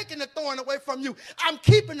not taking the thorn away from you. I'm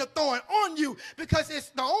keeping the thorn on you because it's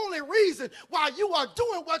the only reason why you are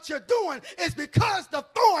doing what you're doing is because the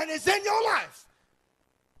thorn is in your life.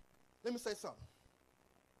 Let me say something.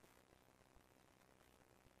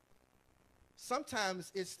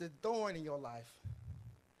 Sometimes it's the thorn in your life,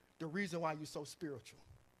 the reason why you're so spiritual.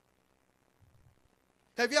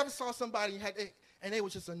 Have you ever saw somebody and they were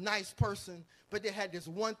just a nice person, but they had this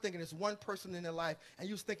one thing and this one person in their life, and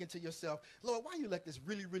you was thinking to yourself, Lord, why you let this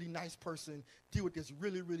really, really nice person deal with this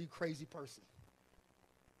really, really crazy person?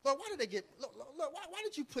 Lord, why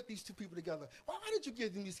did you put these two people together? Why did you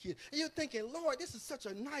give them these kids? And you're thinking, Lord, this is such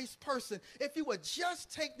a nice person. If you would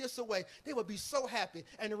just take this away, they would be so happy.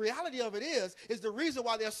 And the reality of it is the reason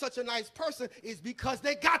why they're such a nice person is because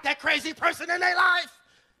they got that crazy person in their life.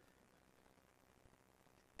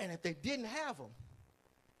 And if they didn't have them,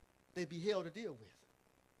 they'd be hell to deal with.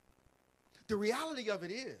 The reality of it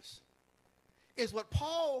is what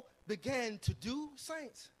Paul began to do,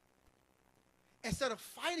 saints. Instead of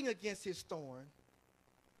fighting against his thorn,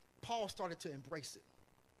 Paul started to embrace it.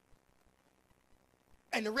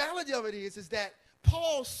 And the reality of it is that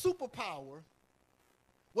Paul's superpower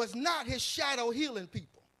was not his shadow healing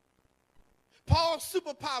people. Paul's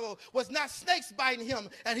superpower was not snakes biting him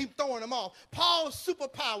and him throwing them off. Paul's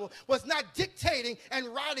superpower was not dictating and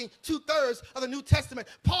writing 2/3 of the New Testament.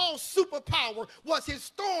 Paul's superpower was his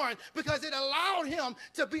thorn because it allowed him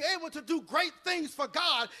to be able to do great things for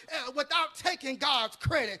God without taking God's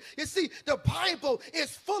credit. You see, the Bible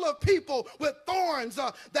is full of people with thorns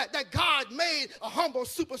that God made humble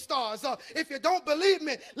superstars. If you don't believe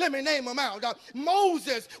me, let me name them out.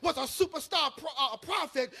 Moses was a superstar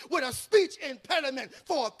prophet with a speech impediment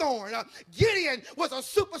for a thorn. Gideon was a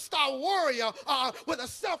superstar warrior with a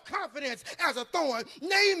self-confidence as a thorn.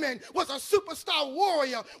 Naaman was a superstar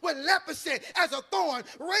warrior with leprosy as a thorn.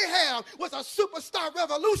 Rahab was a superstar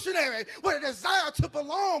revolutionary with a desire to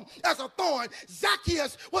belong as a thorn.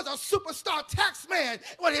 Zacchaeus was a superstar taxman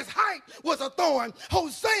when his height was a thorn.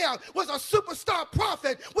 Hosea was a superstar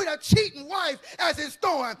prophet with a cheating wife as his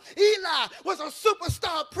thorn. Eli was a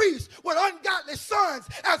superstar priest with ungodly sons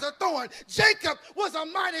as a thorn. Jacob was a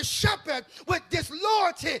mighty shepherd with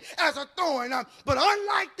disloyalty as a thorn. But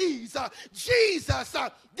unlike these, Jesus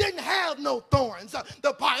didn't have no thorns.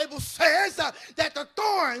 The Bible says that the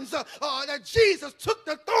thorns, that Jesus took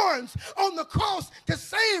the thorns on the cross to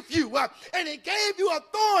save you. And he gave you a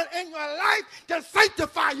thorn in your life to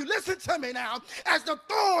sanctify you. Listen to me now. As the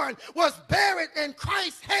thorn was buried in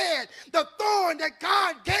Christ's head, the thorn that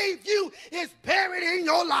God gave you is buried in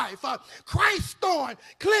your life. Christ's thorn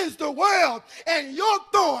cleansed the world, and your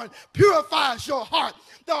thorn purifies your heart.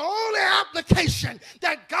 The only application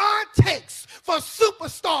that God takes for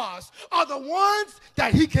superstars are the ones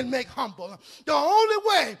that he can make humble. The only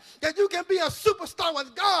way that you can be a superstar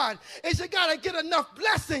with God is you got to get enough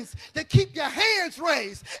blessings to keep your hands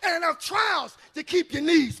raised and enough trials to keep your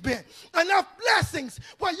knees bent. Enough blessings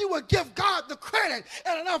where you will give God the credit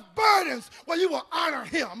and enough burdens where you will honor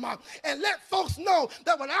him and let folks know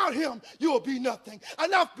that without him you will be nothing.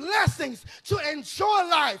 Enough blessings to enjoy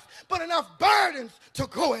life, but enough burdens to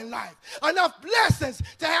go in life. Enough blessings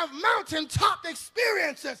to have mountaintop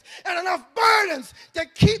experiences and enough burdens to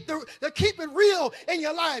keep it real in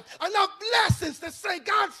your life. Enough blessings to say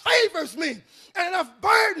God favors me and enough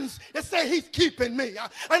burdens to say he's keeping me.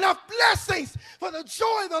 Enough blessings for the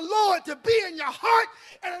joy of the Lord to be in your heart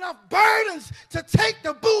and enough burdens to take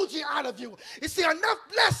the bougie out of you. You see, enough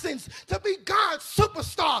blessings to be God's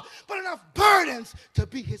superstar, but enough burdens to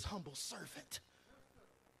be his humble servant.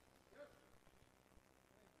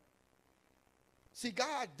 See,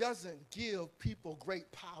 God doesn't give people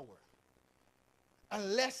great power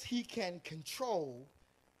unless he can control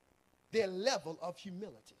their level of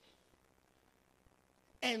humility.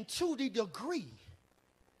 And to the degree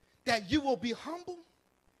that you will be humble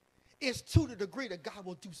is to the degree that God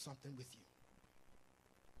will do something with you.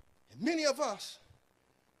 And many of us,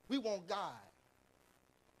 we want God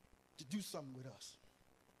to do something with us.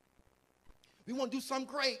 We want to do something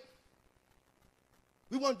great.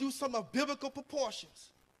 We want to do something of biblical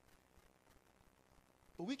proportions.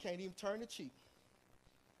 But we can't even turn the cheek.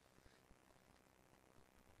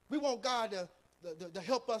 We want God to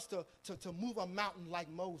help us to move a mountain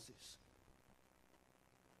like Moses.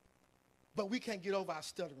 But we can't get over our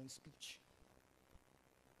stuttering speech.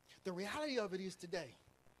 The reality of it is today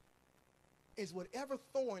is whatever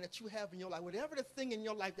thorn that you have in your life, whatever the thing in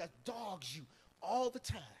your life that dogs you all the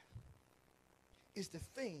time, is the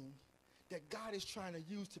thing that God is trying to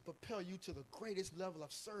use to propel you to the greatest level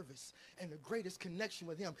of service and the greatest connection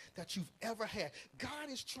with him that you've ever had. God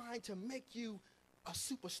is trying to make you a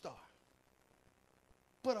superstar,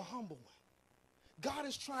 but a humble one. God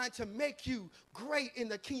is trying to make you great in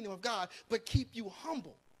the kingdom of God, but keep you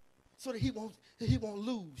humble so that he won't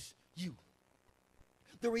lose you.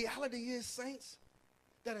 The reality is, saints,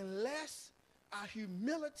 that unless our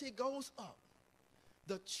humility goes up,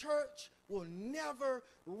 the church will never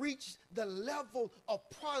reach the level of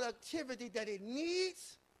productivity that it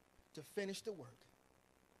needs to finish the work.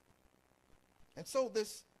 And so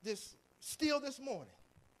this morning,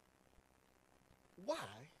 why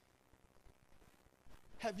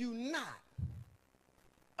have you not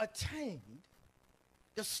attained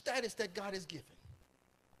the status that God has given?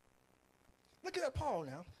 Look at Paul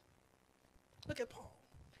now. Look at Paul.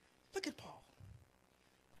 Look at Paul.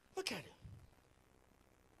 Look at him.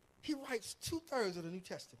 He writes 2/3 of the New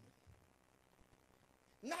Testament.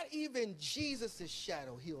 Not even Jesus'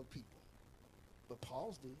 shadow healed people, but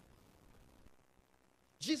Paul's did.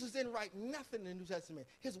 Jesus didn't write nothing in the New Testament.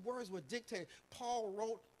 His words were dictated. Paul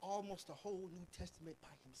wrote almost the whole New Testament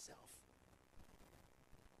by himself.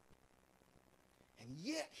 And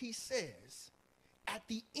yet he says, at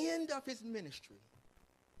the end of his ministry,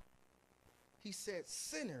 he said,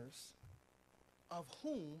 sinners of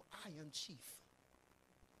whom I am chief.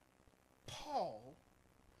 Paul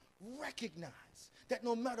recognized that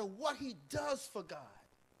no matter what he does for God,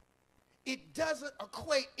 it doesn't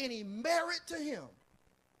equate any merit to him.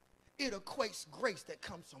 It equates grace that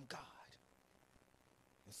comes from God.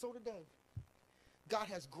 And so today, God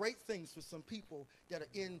has great things for some people that are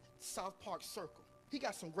in South Park Circle. He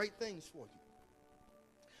got some great things for you.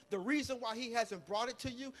 The reason why he hasn't brought it to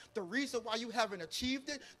you, the reason why you haven't achieved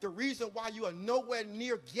it, the reason why you are nowhere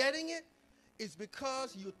near getting it, is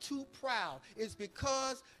because you're too proud. It's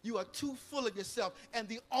because you are too full of yourself. And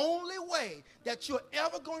the only way that you're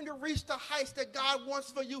ever going to reach the heights that God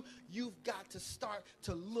wants for you, you've got to start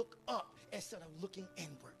to look up instead of looking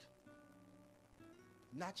inward.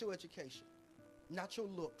 Not your education, not your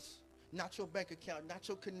looks, not your bank account, not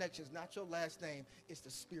your connections, not your last name. It's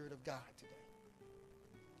the Spirit of God today.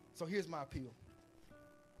 So here's my appeal.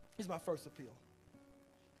 Here's my first appeal.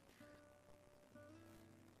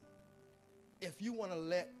 If you want to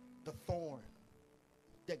let the thorn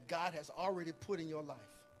that God has already put in your life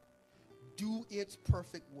do its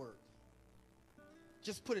perfect work.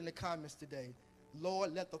 Just put in the comments today,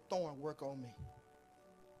 Lord, let the thorn work on me.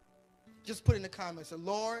 Just put in the comments,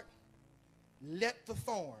 Lord, let the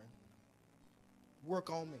thorn work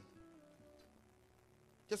on me.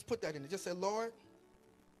 Just put that in there. Just say, Lord,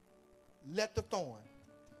 let the thorn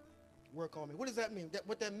work on me. What does that mean?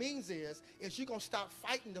 What that means is you're going to stop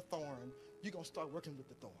fighting the thorn. You're going to start working with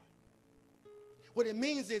the thorn. What it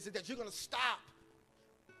means is that you're going to stop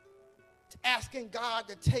asking God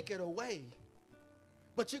to take it away,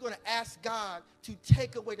 but you're going to ask God to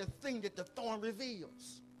take away the thing that the thorn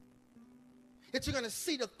reveals. That you're going to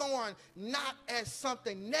see the thorn not as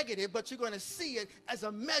something negative, but you're going to see it as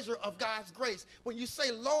a measure of God's grace. When you say,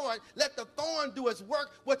 Lord, let the thorn do its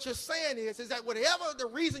work, what you're saying is that whatever the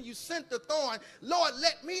reason you sent the thorn, Lord,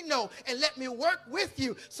 let me know and let me work with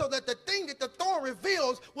you so that the thing that the thorn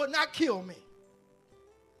reveals will not kill me.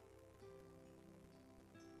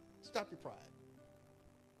 Stop your pride,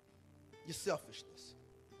 your selfishness,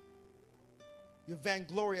 your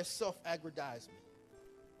vainglorious self-aggrandizement,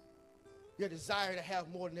 your desire to have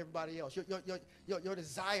more than everybody else, your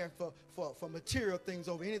desire for material things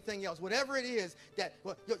over anything else, whatever it is, that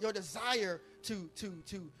your desire to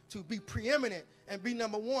be preeminent and be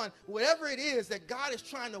number one, whatever it is that God is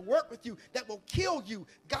trying to work with you that will kill you,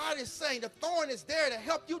 God is saying the thorn is there to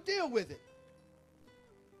help you deal with it.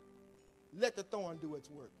 Let the thorn do its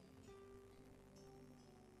work.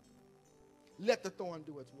 Let the thorn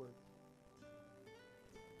do its work.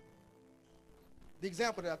 The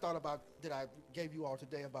example that I thought about, that I gave you all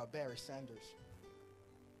today about Barry Sanders.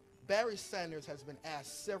 Barry Sanders has been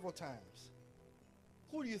asked several times,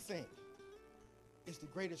 who do you think is the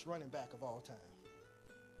greatest running back of all time?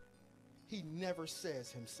 He never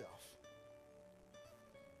says himself.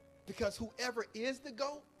 Because whoever is the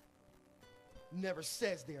GOAT never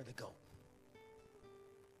says they're the GOAT.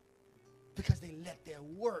 Because they let their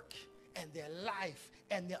work and their life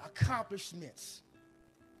and their accomplishments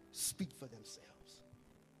speak for themselves.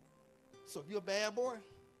 So if you're a bad boy,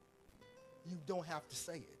 you don't have to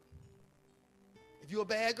say it. If you're a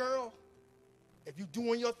bad girl, if you're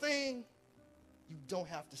doing your thing, you don't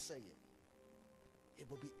have to say it. It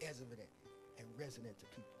will be evident and resonant to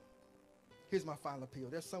people. Here's my final appeal.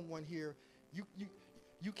 There's someone here,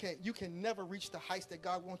 you can never reach the heights that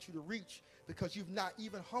God wants you to reach because you've not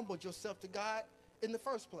even humbled yourself to God in the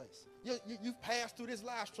first place. You've passed through this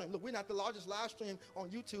live stream. Look, we're not the largest live stream on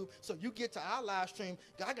YouTube, so you get to our live stream,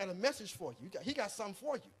 God got a message for you. He got something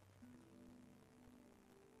for you.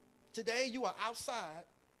 Today, you are outside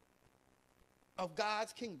of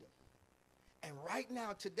God's kingdom. And right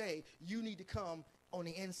now, today, you need to come on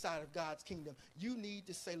the inside of God's kingdom. You need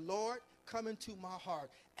to say, Lord, come into my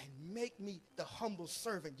heart and make me the humble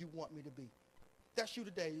servant you want me to be. That's you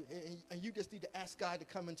today, and you just need to ask God to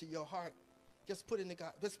come into your heart. Just put in the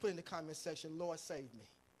comment section, Lord, save me.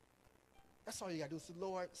 That's all you got to do. Say,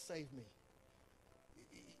 Lord, save me.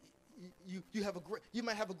 You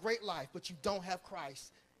might have a great life, but you don't have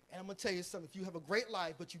Christ. And I'm going to tell you something. If you have a great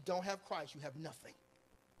life, but you don't have Christ, you have nothing.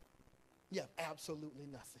 You have absolutely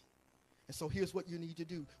nothing. And so here's what you need to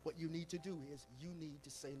do. What you need to do is you need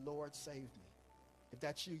to say, Lord, save me. If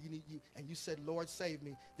that's you, and you said, Lord, save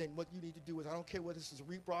me, then what you need to do is, I don't care whether this is a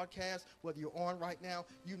rebroadcast, whether you're on right now,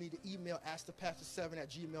 you need to email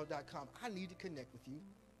askthepastor7@gmail.com. I need to connect with you.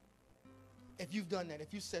 If you've done that,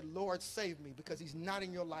 if you said, Lord, save me, because he's not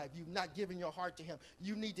in your life, you've not given your heart to him,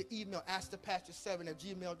 you need to email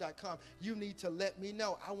askthepastor7@gmail.com. You need to let me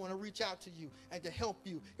know. I want to reach out to you and to help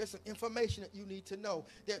you. There's some information that you need to know.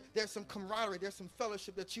 There's some camaraderie, there's some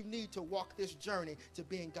fellowship that you need to walk this journey to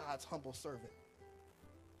being God's humble servant.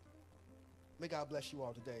 May God bless you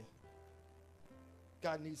all today.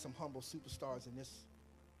 God needs some humble superstars in this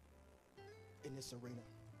arena.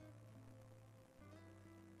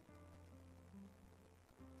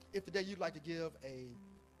 If today you'd like to give a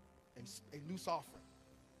loose offering,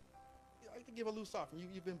 you'd like to give a loose offering.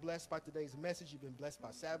 You've been blessed by today's message. You've been blessed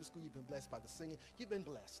by Sabbath School. You've been blessed by the singing. You've been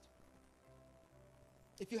blessed.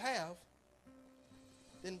 If you have,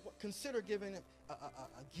 then consider giving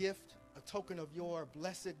a gift, a token of your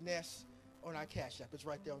blessedness on our Cash App. It's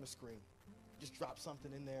right there on the screen. Just drop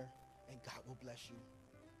something in there, and God will bless you.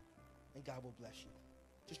 And God will bless you.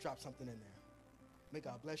 Just drop something in there. May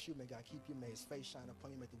God bless you. May God keep you. May his face shine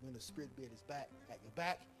upon you. May the wind of spirit be at your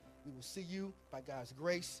back. We will see you by God's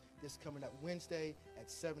grace this coming up Wednesday at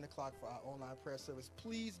 7 o'clock for our online prayer service.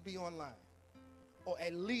 Please be online, or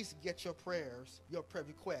at least get your prayers, your prayer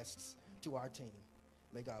requests to our team.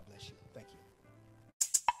 May God bless you. Thank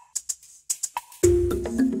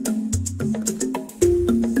you.